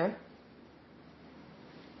dumb there.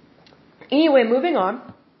 Anyway, moving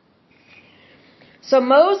on. So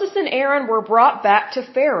Moses and Aaron were brought back to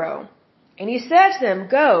Pharaoh. And he said to them,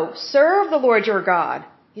 "Go, serve the Lord your God."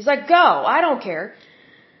 He's like, "Go, I don't care."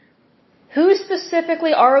 Who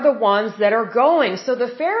specifically are the ones that are going? So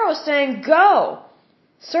the Pharaoh's saying, "Go,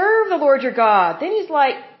 serve the Lord your God." Then he's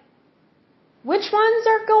like, which ones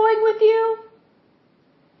are going with you?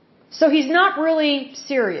 So he's not really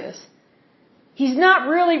serious. He's not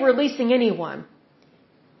really releasing anyone.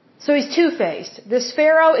 So he's two-faced. This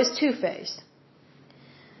Pharaoh is two-faced.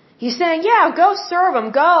 He's saying, yeah, go serve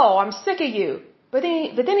them, go, I'm sick of you. But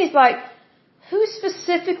then he's like, who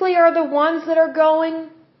specifically are the ones that are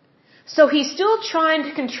going? So he's still trying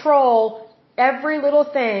to control every little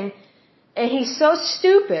thing, and he's so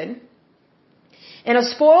stupid and a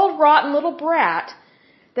spoiled, rotten little brat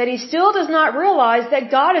that he still does not realize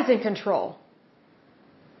that God is in control.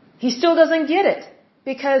 He still doesn't get it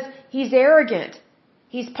because he's arrogant.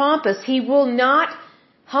 He's pompous. He will not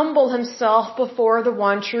humble himself before the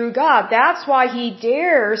one true God. That's why he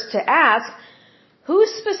dares to ask, who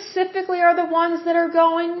specifically are the ones that are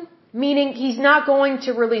going? Meaning he's not going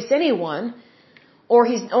to release anyone, or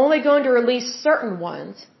he's only going to release certain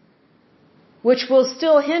ones, which will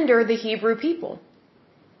still hinder the Hebrew people.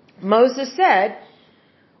 Moses said,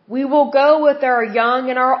 "We will go with our young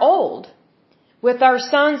and our old, with our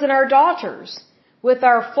sons and our daughters, with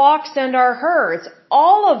our flocks and our herds,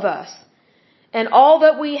 all of us, and all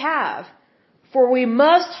that we have, for we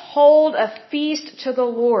must hold a feast to the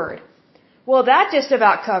Lord." Well, that just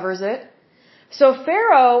about covers it. So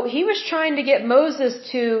Pharaoh, he was trying to get Moses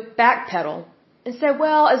to backpedal and say,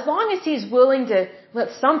 well, as long as he's willing to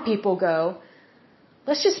let some people go,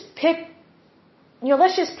 let's just pick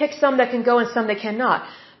some that can go and some that cannot.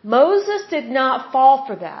 Moses did not fall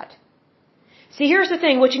for that. See, here's the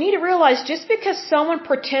thing. What you need to realize, just because someone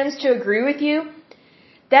pretends to agree with you,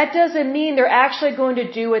 that doesn't mean they're actually going to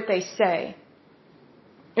do what they say.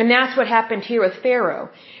 And that's what happened here with Pharaoh.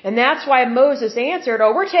 And that's why Moses answered,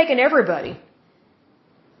 oh, we're taking everybody.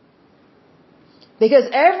 Because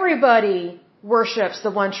everybody worships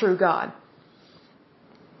the one true God.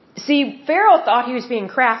 See, Pharaoh thought he was being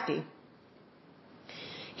crafty.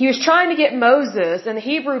 He was trying to get Moses and the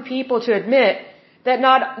Hebrew people to admit that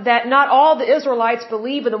not all the Israelites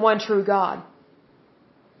believe in the one true God.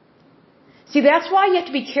 See, that's why you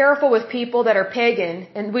have to be careful with people that are pagan,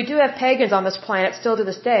 and we do have pagans on this planet still to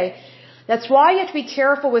this day. That's why you have to be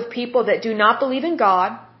careful with people that do not believe in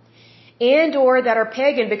God and or that are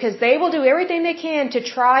pagan, because they will do everything they can to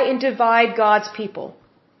try and divide God's people.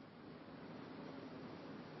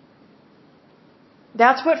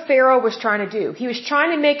 That's what Pharaoh was trying to do. He was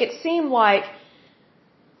trying to make it seem like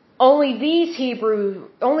only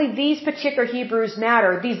these particular Hebrews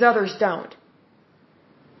matter, these others don't.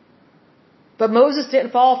 But Moses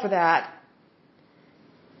didn't fall for that.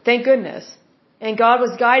 Thank goodness. And God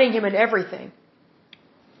was guiding him in everything.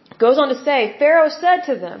 Goes on to say, Pharaoh said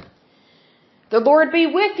to them, "The Lord be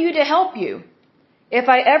with you to help you. If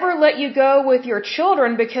I ever let you go with your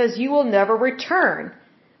children, because you will never return.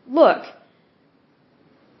 Look,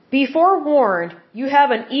 be forewarned, you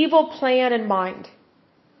have an evil plan in mind.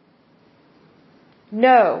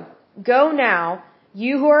 No, go now,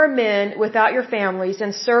 you who are men without your families,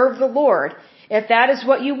 and serve the Lord, if that is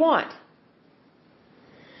what you want."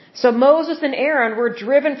 So Moses and Aaron were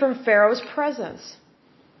driven from Pharaoh's presence.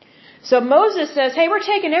 So Moses says, hey, we're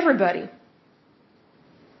taking everybody.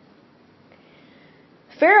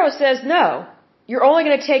 Pharaoh says, no, you're only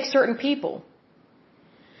going to take certain people.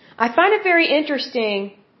 I find it very interesting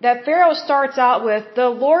that Pharaoh starts out with, "The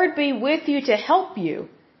Lord be with you to help you."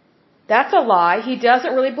 That's a lie. He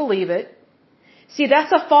doesn't really believe it. See,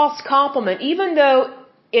 that's a false compliment, even though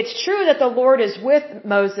it's true that the Lord is with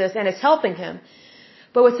Moses and is helping him.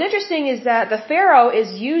 But what's interesting is that the Pharaoh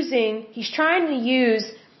he's trying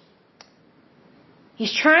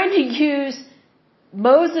to use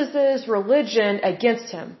Moses' religion against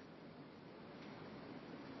him.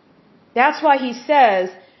 That's why he says,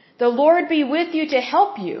 "The Lord be with you to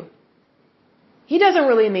help you." He doesn't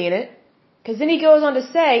really mean it. Because then he goes on to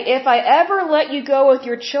say, "If I ever let you go with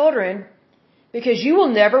your children, because you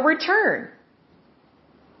will never return."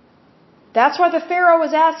 That's why the Pharaoh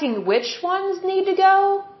was asking which ones need to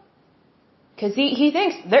go. Because he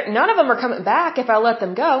thinks none of them are coming back if I let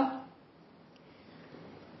them go.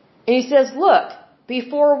 And he says, "Look, be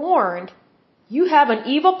forewarned. You have an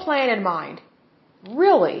evil plan in mind.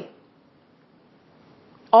 Really?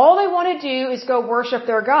 All they want to do is go worship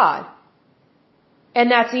their God. And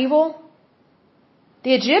that's evil?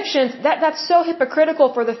 The Egyptians, that's so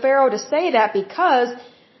hypocritical for the Pharaoh to say that, because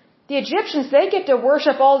the Egyptians, they get to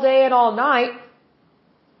worship all day and all night,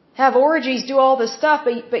 have orgies, do all this stuff,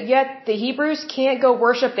 but yet the Hebrews can't go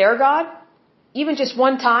worship their God, even just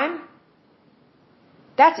one time?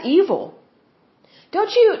 That's evil.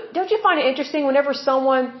 Don't you find it interesting whenever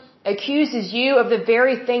someone accuses you of the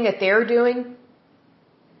very thing that they're doing?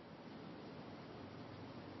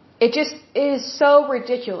 It just is so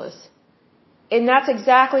ridiculous. And that's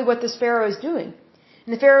exactly what this Pharaoh is doing.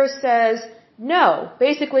 And the Pharaoh says, no,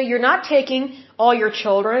 basically you're not taking all your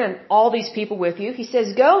children and all these people with you. He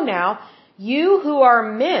says, go now, you who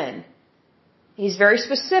are men. He's very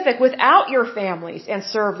specific, without your families, and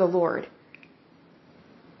serve the Lord.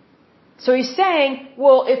 So he's saying,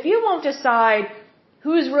 well, if you won't decide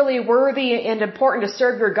who's really worthy and important to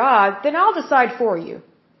serve your God, then I'll decide for you.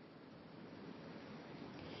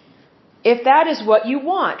 If that is what you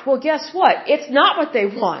want, well, guess what? It's not what they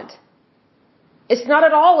want. It's not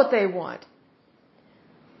at all what they want.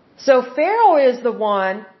 So Pharaoh is the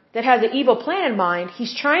one that has an evil plan in mind.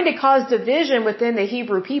 He's trying to cause division within the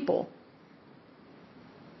Hebrew people.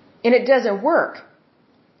 And it doesn't work.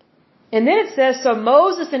 And then it says, so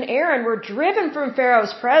Moses and Aaron were driven from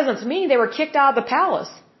Pharaoh's presence, meaning they were kicked out of the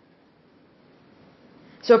palace.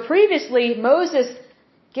 So previously, Moses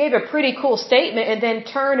gave a pretty cool statement and then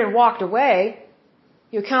turned and walked away.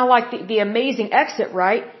 You're kind of like the amazing exit,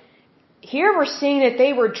 right? Here we're seeing that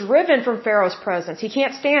they were driven from Pharaoh's presence. He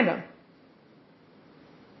can't stand them,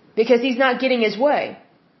 because he's not getting his way.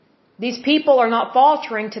 These people are not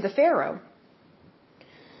faltering to the Pharaoh.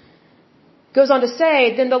 Goes on to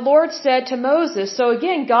say, then the Lord said to Moses, so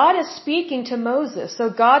again, God is speaking to Moses. So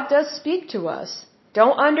God does speak to us.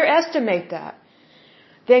 Don't underestimate that.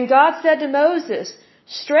 Then God said to Moses,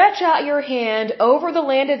 stretch out your hand over the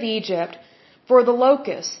land of Egypt for the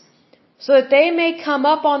locusts, so that they may come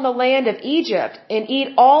up on the land of Egypt and eat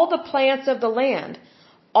all the plants of the land,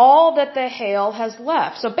 all that the hail has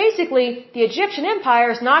left. So basically, the Egyptian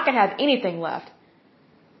empire is not going to have anything left.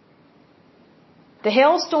 The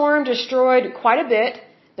hailstorm destroyed quite a bit,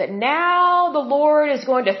 but now the Lord is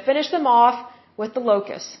going to finish them off with the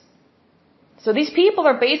locusts. So these people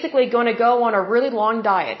are basically going to go on a really long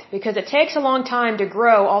diet, because it takes a long time to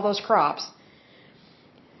grow all those crops.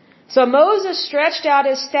 So Moses stretched out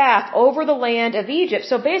his staff over the land of Egypt.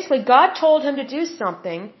 So basically God told him to do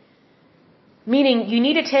something, meaning you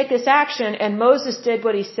need to take this action, and Moses did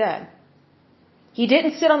what he said. He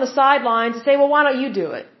didn't sit on the sidelines and say, well, why don't you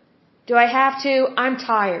do it? Do I have to? I'm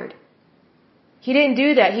tired. He didn't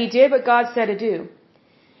do that. He did what God said to do.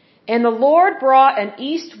 And the Lord brought an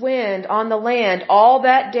east wind on the land all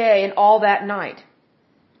that day and all that night.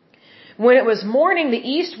 When it was morning, the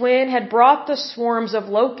east wind had brought the swarms of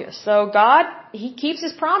locusts. So God, He keeps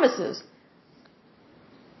His promises.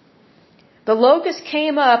 The locusts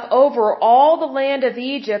came up over all the land of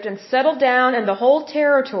Egypt and settled down in the whole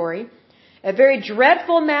territory, a very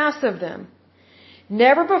dreadful mass of them.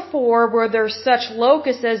 Never before were there such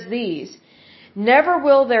locusts as these. Never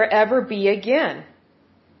will there ever be again.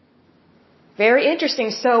 Very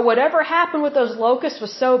interesting. So whatever happened with those locusts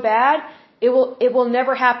was so bad, it will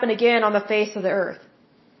never happen again on the face of the earth.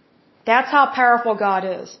 That's how powerful God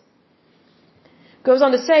is. Goes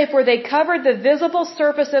on to say, for they covered the visible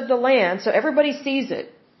surface of the land, so everybody sees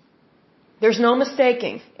it. There's no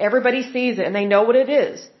mistaking. Everybody sees it, and they know what it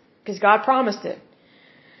is, because God promised it.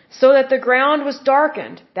 So that the ground was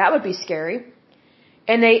darkened. That would be scary.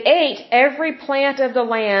 And they ate every plant of the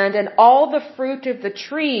land and all the fruit of the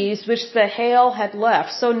trees which the hail had left.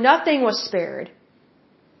 So nothing was spared.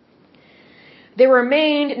 There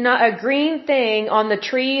remained not a green thing on the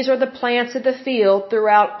trees or the plants of the field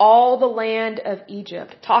throughout all the land of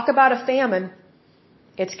Egypt. Talk about a famine.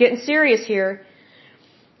 It's getting serious here.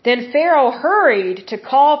 Then Pharaoh hurried to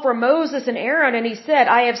call for Moses and Aaron, and he said,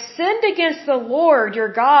 I have sinned against the Lord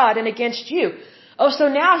your God and against you. Oh, so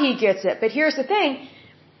now he gets it. But here's the thing.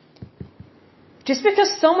 Just because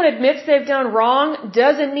someone admits they've done wrong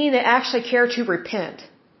doesn't mean they actually care to repent.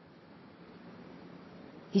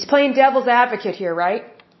 He's playing devil's advocate here, right?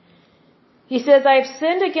 He says, I have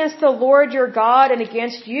sinned against the Lord your God and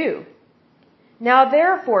against you. Now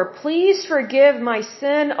therefore, please forgive my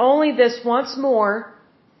sin only this once more,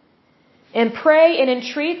 and pray and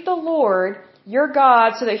entreat the Lord your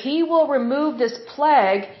God so that He will remove this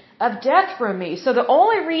plague of death from me. So the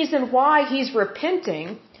only reason why he's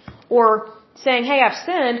repenting or saying, hey, I've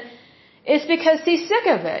sinned, is because he's sick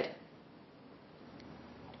of it.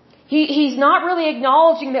 He's not really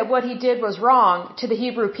acknowledging that what he did was wrong to the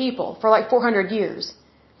Hebrew people for like 400 years.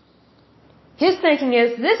 His thinking is,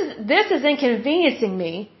 this is inconveniencing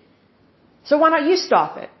me, so why not you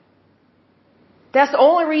stop it? That's the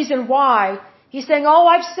only reason why he's saying, oh,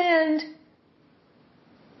 I've sinned.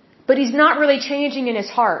 But he's not really changing in his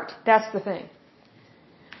heart. That's the thing.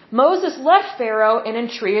 Moses left Pharaoh and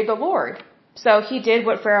entreated the Lord. So he did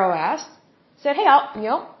what Pharaoh asked. Said, hey,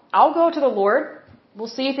 I'll go to the Lord.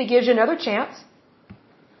 We'll see if he gives you another chance.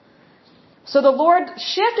 So the Lord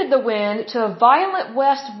shifted the wind to a violent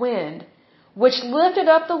west wind, which lifted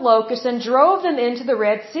up the locusts and drove them into the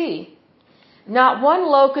Red Sea. Not one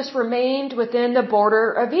locust remained within the border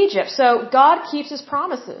of Egypt. So God keeps his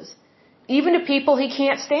promises, even to people he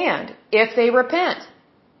can't stand, if they repent.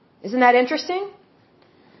 Isn't that interesting?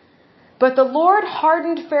 But the Lord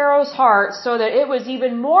hardened Pharaoh's heart so that it was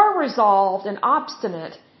even more resolved and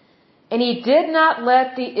obstinate, and he did not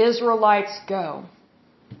let the Israelites go.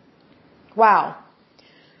 Wow.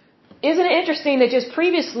 Isn't it interesting that just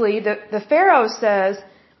previously the Pharaoh says,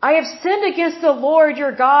 I have sinned against the Lord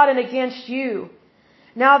your God and against you.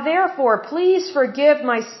 Now therefore, please forgive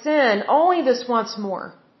my sin only this once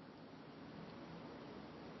more.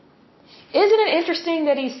 Isn't it interesting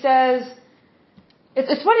that he says,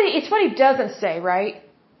 it's what he doesn't say, right?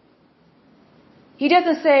 He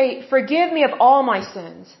doesn't say, forgive me of all my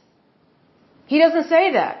sins. He doesn't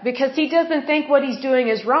say that because he doesn't think what he's doing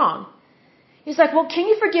is wrong. He's like, well, can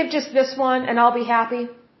you forgive just this one and I'll be happy?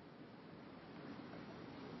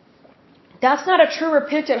 That's not a true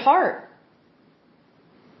repentant heart.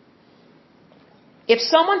 If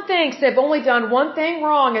someone thinks they've only done one thing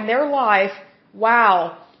wrong in their life,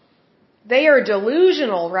 wow, they are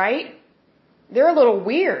delusional, right? They're a little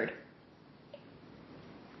weird.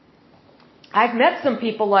 I've met some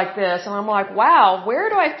people like this, and I'm like, wow, where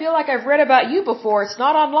do I feel like I've read about you before? It's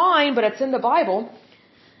not online, but it's in the Bible.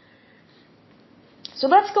 So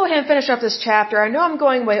let's go ahead and finish up this chapter. I know I'm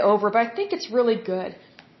going way over, but I think it's really good.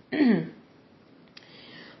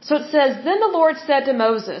 So it says, then the Lord said to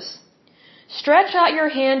Moses, stretch out your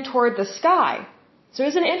hand toward the sky. So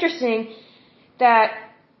isn't it interesting that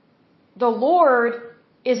the Lord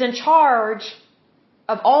is in charge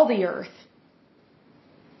of all the earth?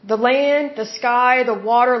 The land, the sky, the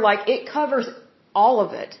water, like it covers all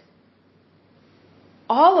of it.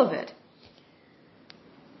 All of it.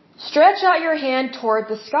 Stretch out your hand toward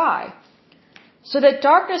the sky, so that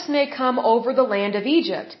darkness may come over the land of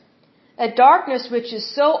Egypt, a darkness which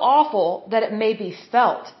is so awful that it may be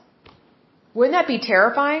felt. Wouldn't that be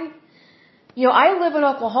terrifying? You know, I live in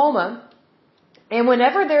Oklahoma, and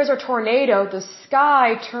whenever there's a tornado, the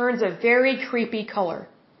sky turns a very creepy color.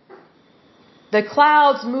 The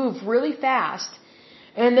clouds move really fast.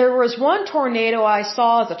 And there was one tornado I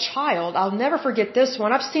saw as a child. I'll never forget this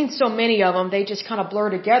one. I've seen so many of them, they just kind of blur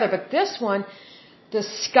together. But this one, the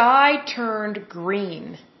sky turned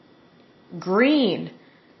green. Green.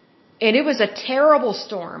 And it was a terrible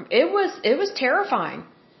storm. It was terrifying.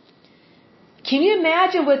 Can you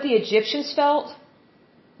imagine what the Egyptians felt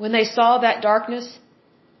when they saw that darkness?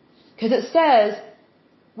 Because it says,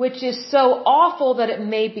 which is so awful that it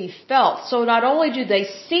may be felt. So not only do they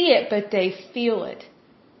see it, but they feel it.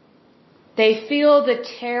 They feel the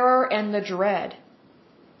terror and the dread.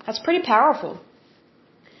 That's pretty powerful.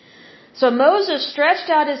 So Moses stretched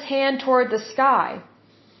out his hand toward the sky,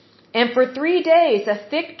 and for 3 days a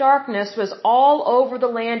thick darkness was all over the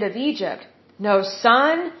land of Egypt. No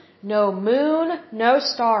sun, no moon, no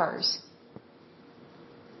stars.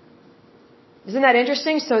 Isn't that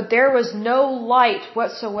interesting? So there was no light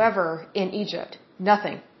whatsoever in Egypt.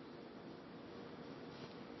 Nothing.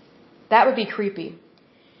 That would be creepy.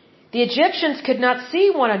 The Egyptians could not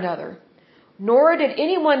see one another, nor did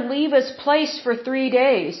anyone leave his place for 3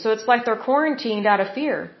 days. So it's like they're quarantined out of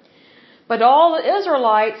fear. But all the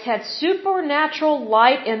Israelites had supernatural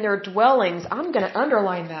light in their dwellings. I'm going to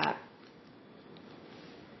underline that.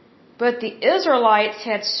 But the Israelites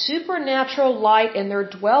had supernatural light in their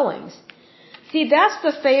dwellings. See, that's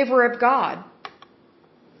the favor of God.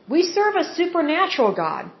 We serve a supernatural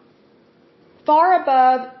God, far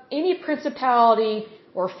above any principality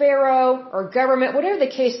or pharaoh or government, whatever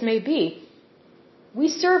the case may be. We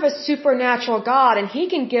serve a supernatural God, and He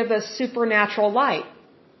can give us supernatural light.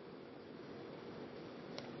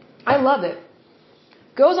 I love it.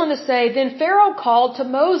 Goes on to say, then Pharaoh called to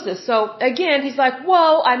Moses. So again, he's like,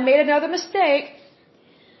 whoa, I made another mistake.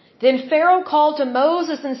 Then Pharaoh called to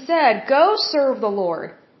Moses and said, go serve the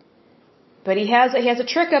Lord. But he has a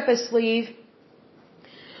trick up his sleeve.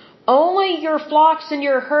 Only your flocks and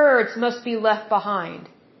your herds must be left behind.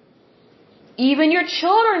 Even your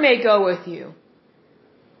children may go with you.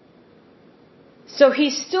 So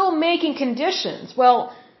he's still making conditions.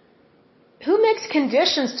 Well, who makes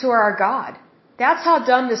conditions to our God? That's how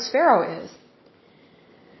dumb this Pharaoh is.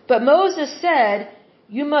 But Moses said,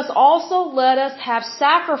 you must also let us have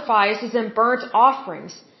sacrifices and burnt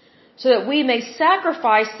offerings, so that we may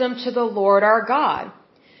sacrifice them to the Lord our God.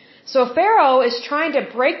 So Pharaoh is trying to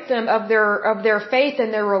break them of their faith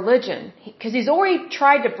and their religion, because he's already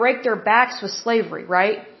tried to break their backs with slavery,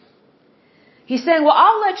 right? He's saying, well,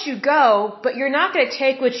 I'll let you go, but you're not going to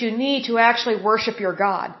take what you need to actually worship your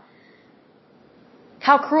God.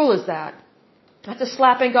 How cruel is that? That's a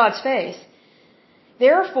slap in God's face.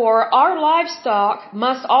 Therefore, our livestock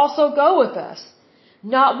must also go with us.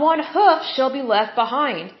 Not one hoof shall be left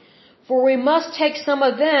behind, for we must take some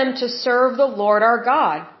of them to serve the Lord our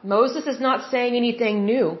God. Moses is not saying anything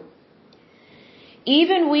new.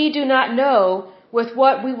 Even we do not know with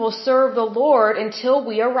what we will serve the Lord until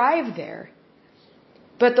we arrive there.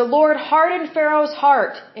 But the Lord hardened Pharaoh's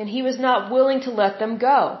heart, and he was not willing to let them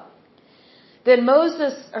go. Then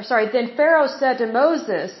Pharaoh said to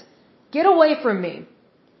Moses, get away from me.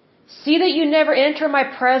 See that you never enter my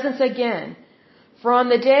presence again. For on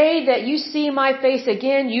the day that you see my face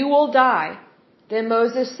again, you will die. Then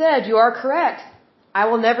Moses said, you are correct. I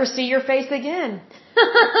will never see your face again.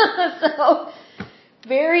 So,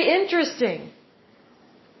 very interesting.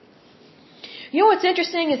 You know what's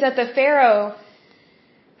interesting is that the Pharaoh,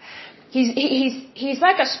 he's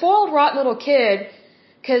like a spoiled, rotten little kid,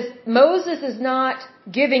 because Moses is not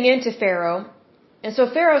giving in to Pharaoh. And so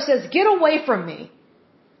Pharaoh says, get away from me.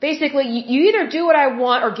 Basically, you either do what I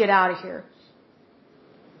want or get out of here.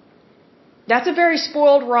 That's a very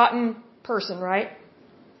spoiled, rotten person, right?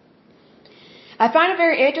 I find it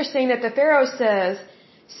very interesting that the Pharaoh says,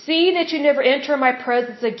 see that you never enter my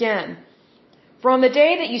presence again. For on the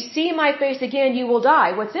day that you see my face again, you will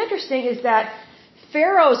die. What's interesting is that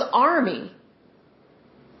Pharaoh's army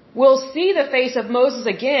will see the face of Moses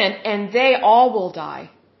again, and they all will die.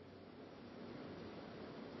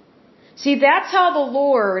 See, that's how the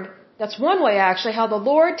Lord, that's one way actually, how the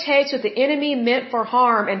Lord takes what the enemy meant for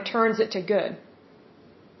harm and turns it to good.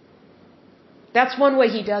 That's one way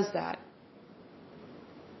he does that.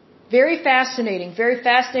 Very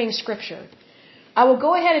fascinating scripture. I will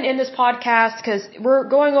go ahead and end this podcast because we're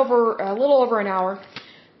going over a little over an hour.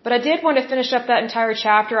 But I did want to finish up that entire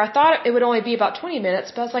chapter. I thought it would only be about 20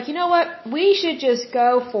 minutes, but I was like, you know what? We should just go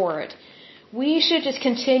for it. We should just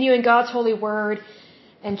continue in God's holy word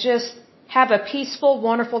and just have a peaceful,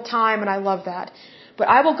 wonderful time, and I love that. But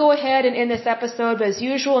I will go ahead and end this episode, but as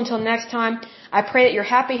usual, until next time, I pray that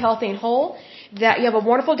you're happy, healthy, and whole, that you have a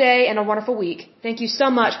wonderful day and a wonderful week. Thank you so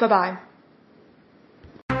much. Bye-bye.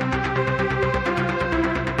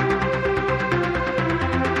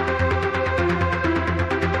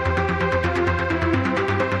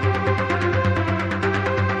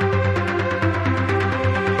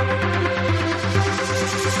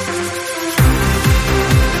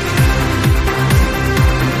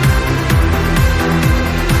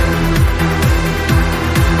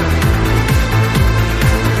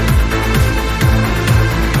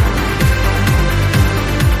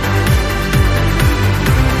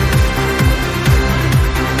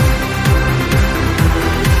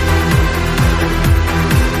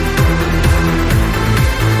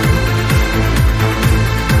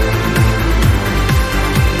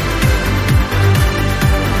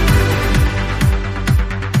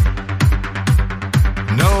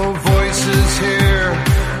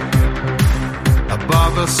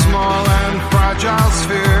 a small and fragile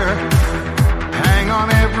sphere. Hang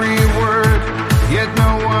on every word, yet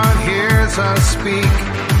no one hears us speak.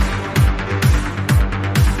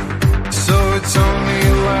 So it's only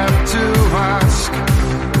left to ask,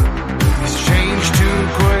 is change too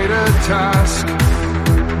great a task?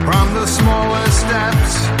 From the smallest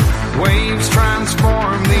steps, way